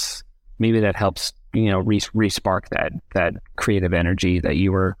something else. Maybe that helps, you know, re-spark that creative energy that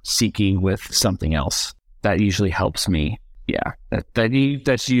you were seeking with something else. That usually helps me. Yeah.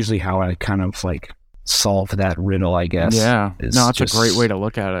 That's usually how I kind of like solve that riddle, I guess. Yeah. No, that's a great way to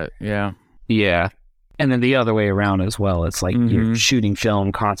look at it. Yeah. Yeah. And then the other way around as well. It's like you're shooting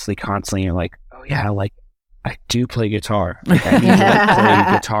film constantly. And you're like, oh yeah, like I do play guitar. Like I need to like,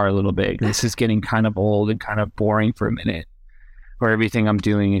 play guitar a little bit. This is getting kind of old and kind of boring for a minute. Where everything I'm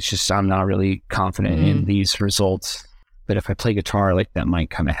doing is just, I'm not really confident in these results. But if I play guitar, like that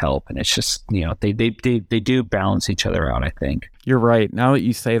might kind of help. And it's just, you know, they do balance each other out, I think. You're right. Now that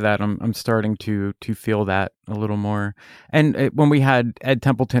you say that, I'm starting to feel that a little more. And when we had Ed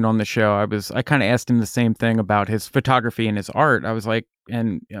Templeton on the show, I kind of asked him the same thing about his photography and his art. I was like,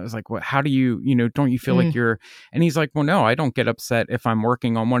 well, how do you, don't you feel like you're, and he's like, well, no, I don't get upset if I'm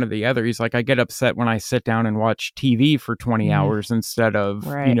working on one or the other. He's like, I get upset when I sit down and watch TV for 20 hours instead of,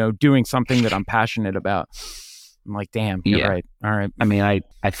 doing something that I'm passionate about. I'm like, damn, you're right. All right. I mean,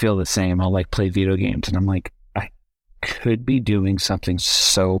 I feel the same. I'll like play video games and I'm like, I could be doing something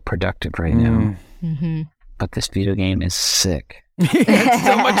so productive right now, but this video game is sick. It's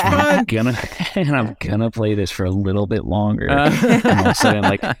so much fun. I'm gonna play this for a little bit longer.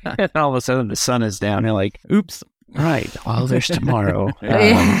 And all of a sudden the sun is down. You're like, oops. Right. Well, there's tomorrow.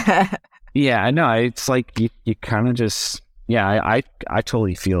 Yeah, I know. It's like you kind of just, I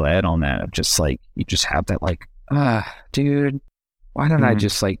totally feel Ed on that. Of just like, you just have that like, dude, why don't I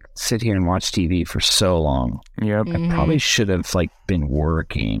just like sit here and watch TV for so long? Yep. I probably should have like been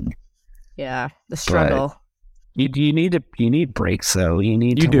working. Yeah, the struggle. You need breaks though.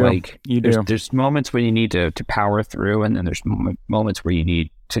 There's moments where you need to power through, and then there's moments where you need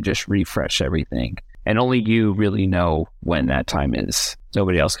to just refresh everything. And only you really know when that time is.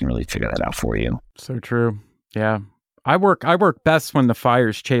 Nobody else can really figure that out for you. So true. Yeah. I work best when the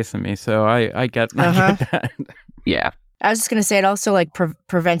fire's chasing me, so I get that. Yeah. I was just gonna say it also like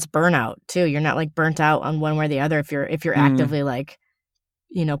prevents burnout too. You're not like burnt out on one way or the other if you're actively like,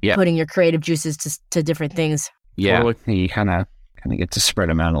 putting your creative juices to different things. Yeah, totally. You kind of get to spread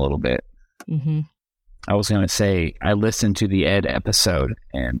them out a little bit. I was gonna say I listened to the Ed episode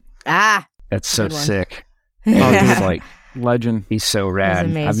and that's so sick. He's like legend. He's so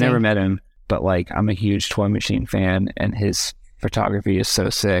rad. I've never met him, but like I'm a huge Toy Machine fan, and his photography is so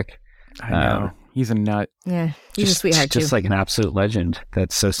sick. I know. He's a nut. Yeah, he's a sweetheart too. Just like an absolute legend.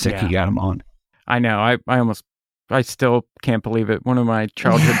 That's so sick. He got him on. I know. I still can't believe it. One of my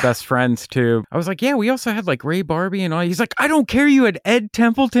childhood best friends too. I was like, yeah, we also had like Ray Barbie and all. He's like, I don't care. You had Ed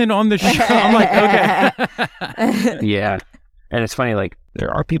Templeton on the show. I'm like, okay. Yeah. And it's funny, like,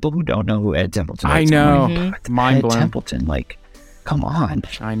 there are people who don't know who Ed Templeton is. I know. Mind blown. Ed Templeton, like, come on.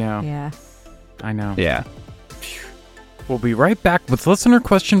 I know. Yeah. I know. Yeah. We'll be right back with listener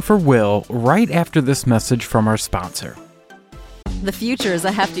question for Will right after this message from our sponsor. The future is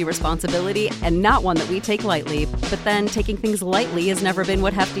a hefty responsibility and not one that we take lightly. But then taking things lightly has never been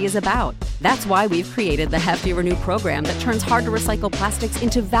what Hefty is about. That's why we've created the Hefty Renew program that turns hard-to-recycle plastics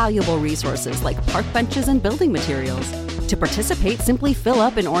into valuable resources like park benches and building materials. To participate, simply fill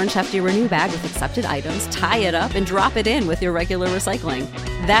up an orange Hefty Renew bag with accepted items, tie it up, and drop it in with your regular recycling.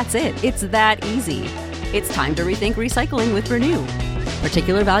 That's it. It's that easy. It's time to rethink recycling with Renew.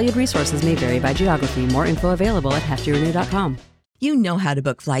 Particular valued resources may vary by geography. More info available at heftyrenew.com. You know how to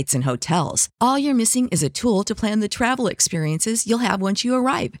book flights and hotels. All you're missing is a tool to plan the travel experiences you'll have once you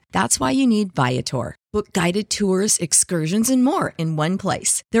arrive. That's why you need Viator. Book guided tours, excursions, and more in one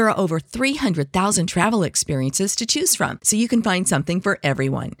place. There are over 300,000 travel experiences to choose from, so you can find something for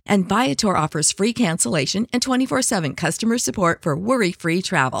everyone. And Viator offers free cancellation and 24/7 customer support for worry-free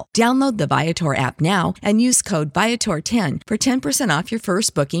travel. Download the Viator app now and use code Viator10 for 10% off your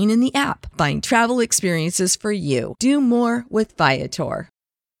first booking in the app. Find travel experiences for you. Do more with Viator.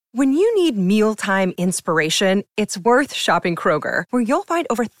 When you need mealtime inspiration, it's worth shopping Kroger, where you'll find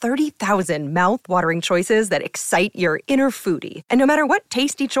over 30,000 mouth-watering choices that excite your inner foodie. And no matter what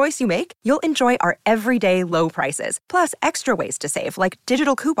tasty choice you make, you'll enjoy our everyday low prices, plus extra ways to save, like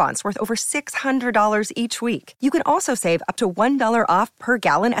digital coupons worth over $600 each week. You can also save up to $1 off per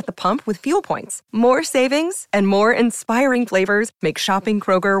gallon at the pump with fuel points. More savings and more inspiring flavors make shopping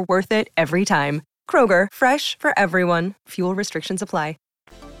Kroger worth it every time. Kroger, fresh for everyone. Fuel restrictions apply.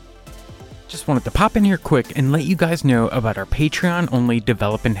 Just wanted to pop in here quick and let you guys know about our Patreon-only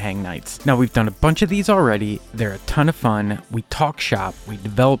Develop and Hang nights. Now, we've done a bunch of these already. They're a ton of fun. We talk shop, we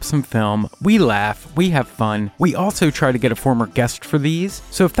develop some film, we laugh, we have fun. We also try to get a former guest for these.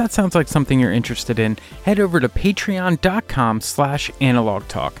 So if that sounds like something you're interested in, head over to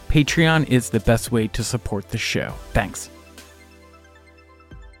patreon.com/analogtalk. Patreon is the best way to support the show. Thanks.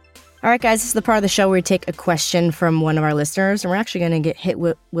 All right, guys, this is the part of the show where we take a question from one of our listeners, and we're actually going to get hit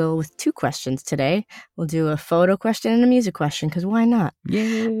with Will with two questions today. We'll do a photo question and a music question, because why not?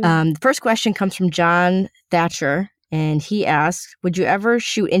 The first question comes from John Thatcher, and he asks, would you ever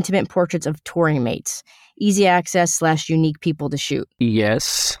shoot intimate portraits of touring mates? Easy access / unique people to shoot.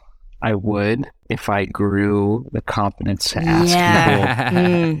 Yes, I would, if I grew the confidence to ask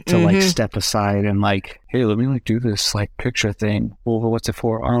people to like step aside and like, hey, let me like do this like picture thing. Well, what's it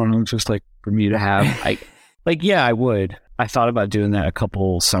for? I don't know, just like for me to have. Yeah, I would. I thought about doing that a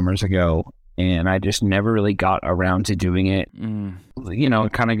couple summers ago, and I just never really got around to doing it. You know,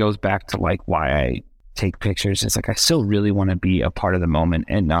 it kind of goes back to like why I take pictures. It's like I still really want to be a part of the moment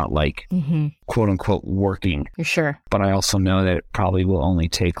and not like quote unquote working. Sure. But I also know that it probably will only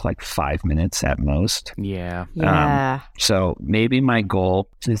take like 5 minutes at most. Yeah. So maybe my goal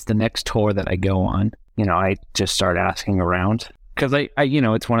is the next tour that I go on, you know, I just start asking around, because I you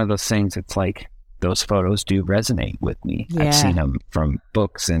know, it's one of those things. It's like those photos do resonate with me. Yeah. I've seen them from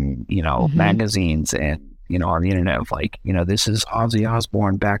books and, you know, magazines and, you know, on the internet of like, you know, this is Ozzy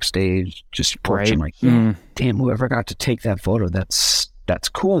Osbourne backstage, just approaching like, damn, whoever got to take that photo, that's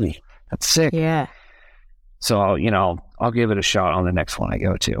cool. That's sick. Yeah. So, I'll give it a shot on the next one I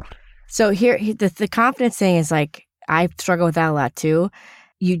go to. So here, the confidence thing is like, I struggle with that a lot too.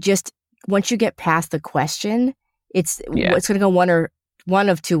 You just, once you get past the question, it's going to go one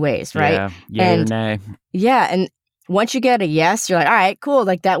of two ways, right? Yeah or nay. Yeah. And once you get a yes, you're like, all right, cool.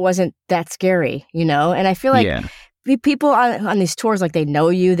 Like that wasn't that scary, you know? And I feel like people on these tours, like they know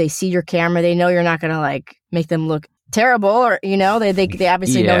you, they see your camera, they know you're not going to like make them look terrible, or, you know, they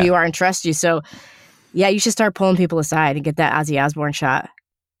obviously know you are and trust you. So yeah, you should start pulling people aside and get that Ozzy Osbourne shot.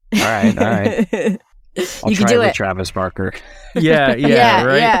 All right. I'll try with Travis Barker. Yeah, right.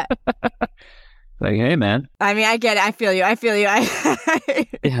 Yeah. Like, hey, man. I mean, I get it. I feel you.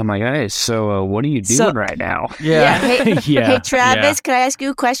 Yeah, my guys. So, what are you doing right now? Yeah. Hey, Travis, can I ask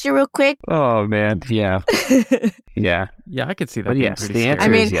you a question real quick? Oh, man. Yeah. Yeah, I could see that. But being yes, pretty the answer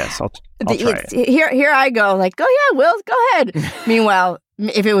scary. is yes. I'll try it. Here I go. Like, oh yeah, Will, go ahead. Meanwhile,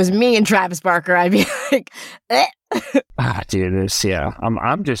 if it was me and Travis Barker, I'd be like, dude,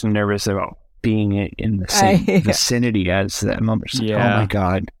 I'm just nervous about being in the same vicinity as that moment. Like, oh my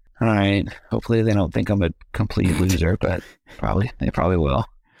God. All right. Hopefully they don't think I'm a complete loser, but they probably will.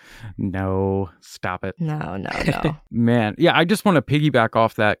 No, stop it. No. Man, yeah, I just want to piggyback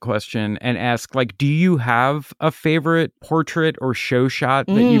off that question and ask, like, do you have a favorite portrait or show shot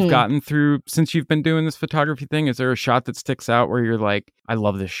that you've gotten through since you've been doing this photography thing? Is there a shot that sticks out where you're like, I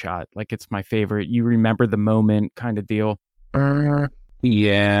love this shot, like it's my favorite, you remember the moment kind of deal?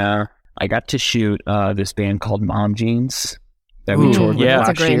 Yeah. I got to shoot this band called Mom Jeans that we toured with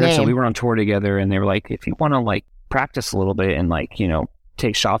last year. Name. So we were on tour together, and they were like, if you want to like practice a little bit and like, you know,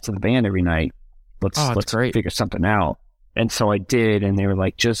 take shots of the band every night, let's figure something out. And so I did, and they were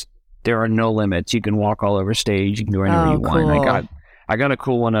like, there are no limits. You can walk all over stage. You can do whatever you want. And I got a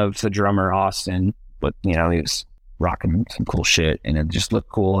cool one of the drummer, Austin, but, he was rocking some cool shit, and it just looked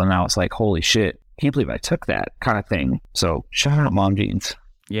cool. And I was like, holy shit, can't believe I took that kind of thing. So shout out Mom Jeans.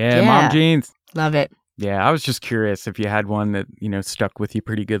 Yeah, Mom Jeans. Love it. Yeah, I was just curious if you had one that, stuck with you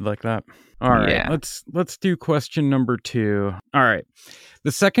pretty good like that. All right, let's do question number 2. All right.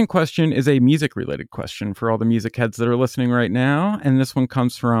 The second question is a music-related question for all the music heads that are listening right now. And this one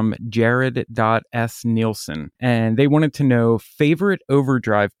comes from Jared.S. Nielsen. And they wanted to know favorite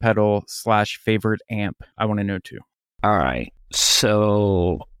overdrive pedal / favorite amp. I want to know too. All right.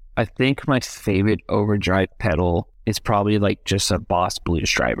 So I think my favorite overdrive pedal is probably like just a Boss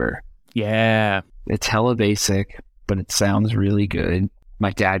Blues Driver. Yeah. It's hella basic, but it sounds really good. My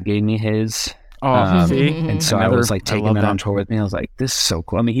dad gave me his. Oh, see? And so I was like taking that on tour with me. I was like, this is so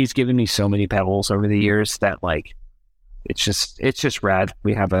cool. I mean, he's given me so many pedals over the years that like, it's just rad.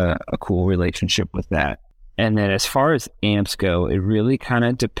 We have a cool relationship with that. And then as far as amps go, it really kind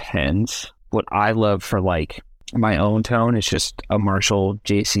of depends. What I love for like my own tone is just a Marshall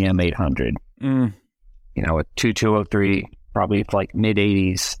JCM 800. A 2203, probably like mid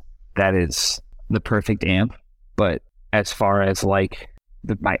 80s. That is the perfect amp. But as far as like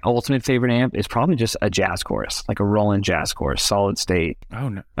my ultimate favorite amp is probably just a jazz chorus, like a Roland jazz chorus, solid state. Oh,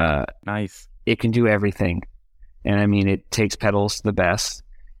 no. Nice. It can do everything. And I mean, it takes pedals the best.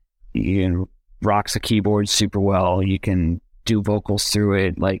 You can rocks the keyboard super well. You can do vocals through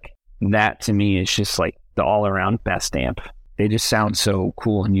it. Like that to me is just like the all around best amp. They just sound so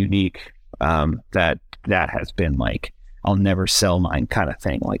cool and unique. That has been like, I'll never sell mine kind of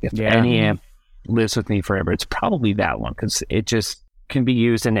thing. Like if any amp lives with me forever, it's probably that one, because it just can be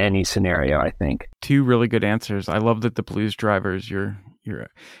used in any scenario, I think. 2 really good answers. I love that the Blues Drivers, you're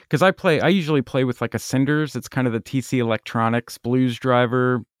because I usually play with like a Cinders. It's kind of the TC Electronics Blues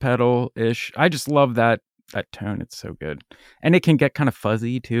Driver pedal ish. I just love that tone. It's so good, and it can get kind of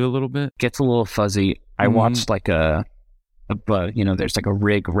fuzzy too a little bit. Gets a little fuzzy. I watched like there's like a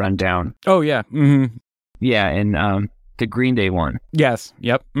rig rundown. Oh yeah, yeah, and the Green Day one. Yes.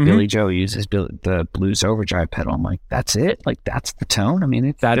 Yep. Billy Joe uses the blues overdrive pedal. I'm like, that's it? Like, that's the tone? I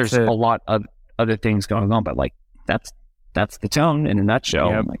mean, there's a lot of other things going on, but like, that's the tone in a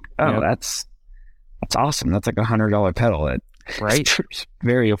nutshell. Yep. I'm like, that's awesome. That's like $100 pedal. It's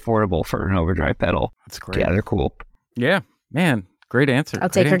very affordable for an overdrive pedal. That's great. Yeah, they're cool. Yeah, man. Great answer. I'll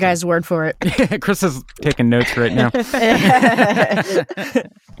take her guy's word for it. Chris is taking notes right now.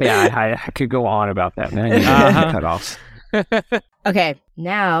 Yeah, I could go on about that, man. Cutoffs. Okay,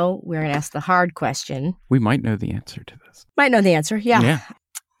 now we're going to ask the hard question. We might know the answer to this. Might know the answer, yeah.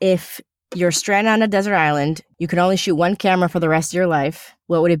 If you're stranded on a desert island, you can only shoot one camera for the rest of your life,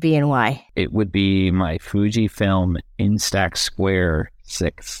 what would it be and why? It would be my Fujifilm Instax Square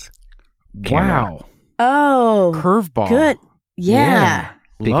 6 camera. Wow. Oh. Curveball. Good. Yeah.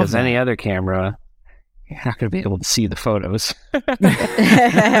 Because any other camera, you're not going to be able to see the photos.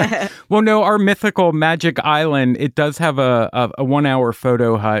 Well, no, our mythical Magic Island, it does have a 1 hour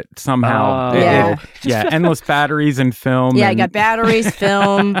photo hut somehow. Endless batteries and film. Yeah, you got batteries,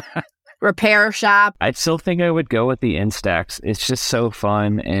 film, repair shop. I still think I would go with the Instax. It's just so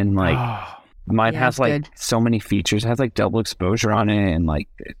fun, and like mine has like so many features. It has like double exposure on it, and like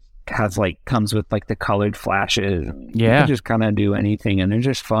it has like comes with like the colored flashes. You can just kind of do anything, and they're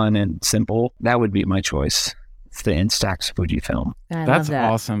just fun and simple. That would be my choice. It's the Instax Fujifilm. That's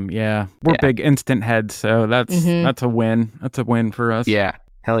awesome. Yeah, we're big instant heads, so that's a win. That's a win for us. Yeah,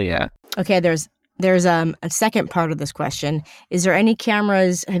 hell yeah. Okay, there's a second part of this question. Is there any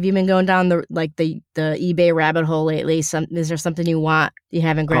cameras? Have you been going down the eBay rabbit hole lately? Is there something you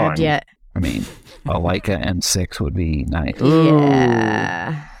haven't grabbed yet? I mean, a Leica M6 would be nice.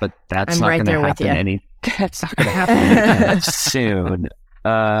 Yeah. But that's not going to happen that's not going to happen anytime soon.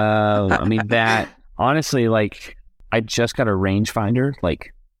 I mean, that, honestly, like, I just got a rangefinder,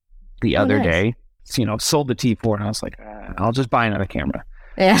 like, the other day. So, sold the T4, and I was like, I'll just buy another camera.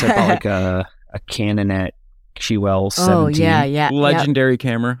 Yeah. So I bought, like, a Canonet QL 17. Oh, yeah. Legendary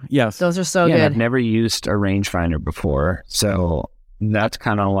camera. Yes. Those are so good. I've never used a rangefinder before, so that's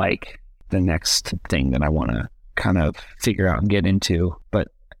kind of like the next thing that I want to kind of figure out and get into. But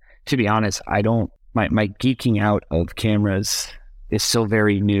to be honest, my geeking out of cameras is still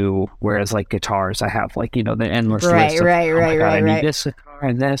very new, whereas like guitars, I have like, the endless list of, I need this guitar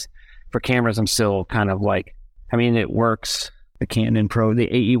and this. For cameras, I'm still kind of like, I mean, it works. The Canon Pro, the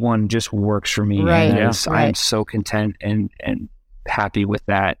AE1 just works for me. I'm so content and happy with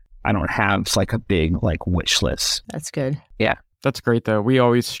that. I don't have like a big like wish list. That's good. Yeah. That's great, though. We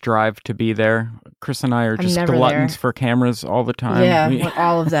always strive to be there. Chris and I are just gluttons for cameras all the time. Yeah,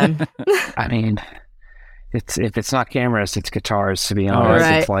 all of them. I mean, if it's not cameras, it's guitars, to be honest.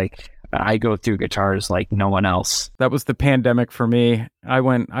 Right. It's like, I go through guitars like no one else. That was the pandemic for me. I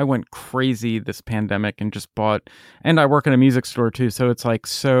went crazy this pandemic and just bought, and I work in a music store too, so it's like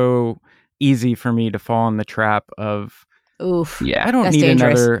so easy for me to fall in the trap of, oof. Yeah, I don't need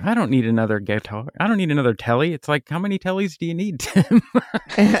dangerous. I don't need another guitar. I don't need another telly. It's like, how many tellies do you need, Tim?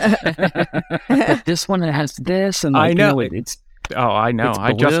 This one has this, and I know it's. Oh, I know.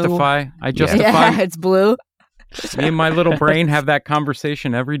 I blue. justify. Yeah, it's blue. Me and my little brain have that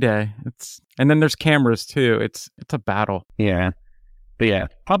conversation every day. And then there's cameras too. It's a battle. Yeah, but yeah,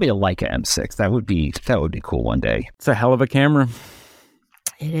 probably a Leica M6. That would be cool one day. It's a hell of a camera.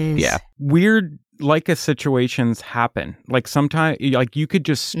 It is. Yeah. Weird Leica situations happen. Like sometimes, like you could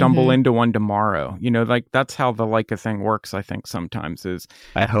just stumble into one tomorrow. You know, like that's how the Leica thing works. I think sometimes is.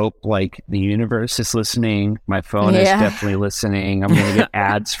 I hope like the universe is listening. My phone is definitely listening. I'm gonna get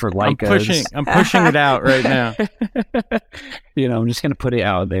ads for Leicas. I'm pushing it out right now. I'm just gonna put it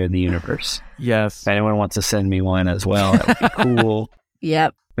out there in the universe. Yes. If anyone wants to send me one as well, that would be cool.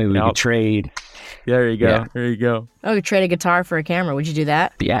 Yep. Maybe we could trade. There you go. Yeah. There you go. Oh, you trade a guitar for a camera. Would you do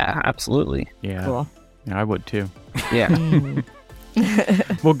that? Yeah, absolutely. Yeah. Cool. Yeah, I would too. Yeah.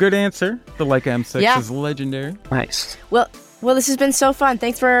 Well, good answer. The Leica M6 is legendary. Nice. Well, this has been so fun.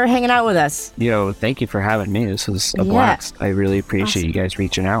 Thanks for hanging out with us. Yo, thank you for having me. This was a blast. I really appreciate you guys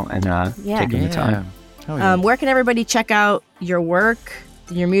reaching out and taking the time. Oh, yeah. Where can everybody check out your work,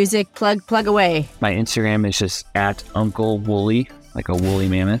 your music? Plug away. My Instagram is just at Uncle Wooly, like a woolly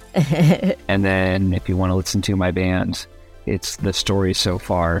mammoth. And then if you want to listen to my band, it's The Story So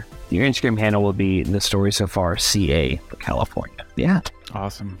Far. Your Instagram handle will be The Story So Far CA for California. Yeah.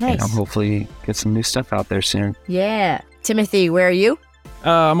 Awesome. Nice. Hopefully get some new stuff out there soon. Yeah. Timothy, where are you?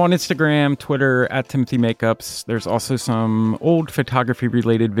 I'm on Instagram, Twitter, at Timothy Makeups. There's also some old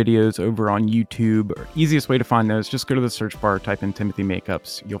photography-related videos over on YouTube. Easiest way to find those, just go to the search bar, type in Timothy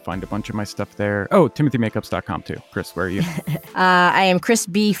Makeups. You'll find a bunch of my stuff there. Oh, timothymakeups.com too. Chris, where are you? I am Chris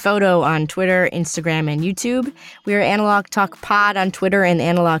B. Photo on Twitter, Instagram, and YouTube. We are Analog Talk Pod on Twitter and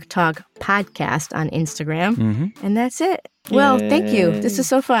Analog Talk Podcast on Instagram. And that's it. Well, thank you. This is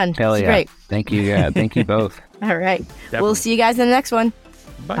so fun. Hell yeah. Great. Thank you. Yeah, thank you both. All right. Definitely. We'll see you guys in the next one.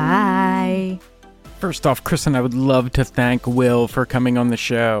 Bye. First off, Chris and I would love to thank Will for coming on the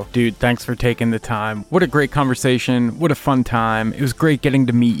show. Dude, thanks for taking the time. What a great conversation. What a fun time. It was great getting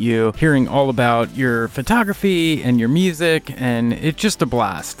to meet you, hearing all about your photography and your music, and it's just a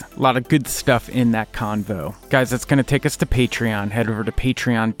blast. A lot of good stuff in that convo. Guys, that's going to take us to Patreon. Head over to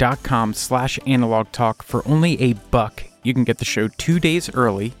patreon.com/analogtalk for only $1. You can get the show 2 days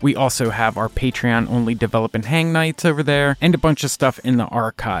early. We also have our Patreon-only develop and hang nights over there, and a bunch of stuff in the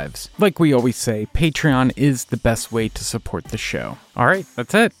archives. Like we always say, Patreon is the best way to support the show. All right,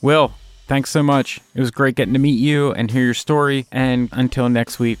 that's it. Will, thanks so much. It was great getting to meet you and hear your story, and until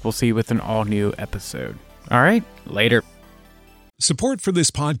next week, we'll see you with an all-new episode. All right, later. Support for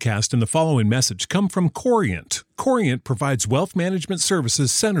this podcast and the following message come from Corient. Corient provides wealth management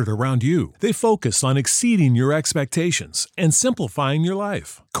services centered around you. They focus on exceeding your expectations and simplifying your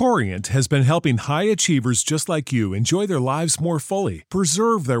life. Corient has been helping high achievers just like you enjoy their lives more fully,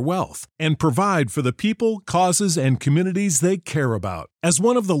 preserve their wealth, and provide for the people, causes, and communities they care about. As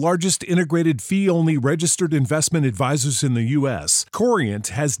one of the largest integrated fee-only registered investment advisors in the U.S., Corient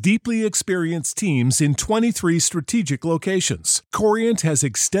has deeply experienced teams in 23 strategic locations. Corient has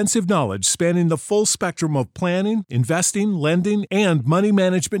extensive knowledge spanning the full spectrum of planning, investing, lending, and money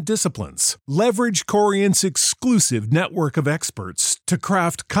management disciplines. Leverage Corient's exclusive network of experts to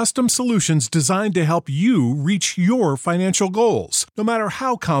craft custom solutions designed to help you reach your financial goals, no matter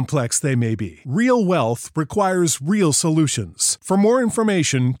how complex they may be. Real wealth requires real solutions. For more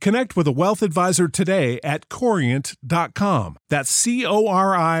information, connect with a wealth advisor today at Corient.com. That's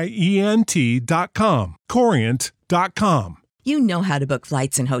Corient.com. Corient.com. You know how to book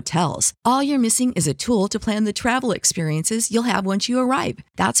flights and hotels. All you're missing is a tool to plan the travel experiences you'll have once you arrive.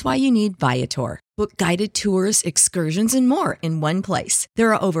 That's why you need Viator. Book guided tours, excursions, and more in one place.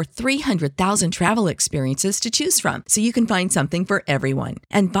 There are over 300,000 travel experiences to choose from, so you can find something for everyone.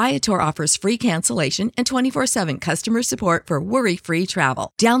 And Viator offers free cancellation and 24/7 customer support for worry-free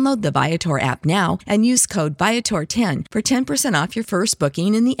travel. Download the Viator app now and use code Viator10 for 10% off your first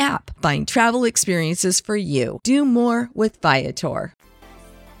booking in the app. Find travel experiences for you. Do more with Viator.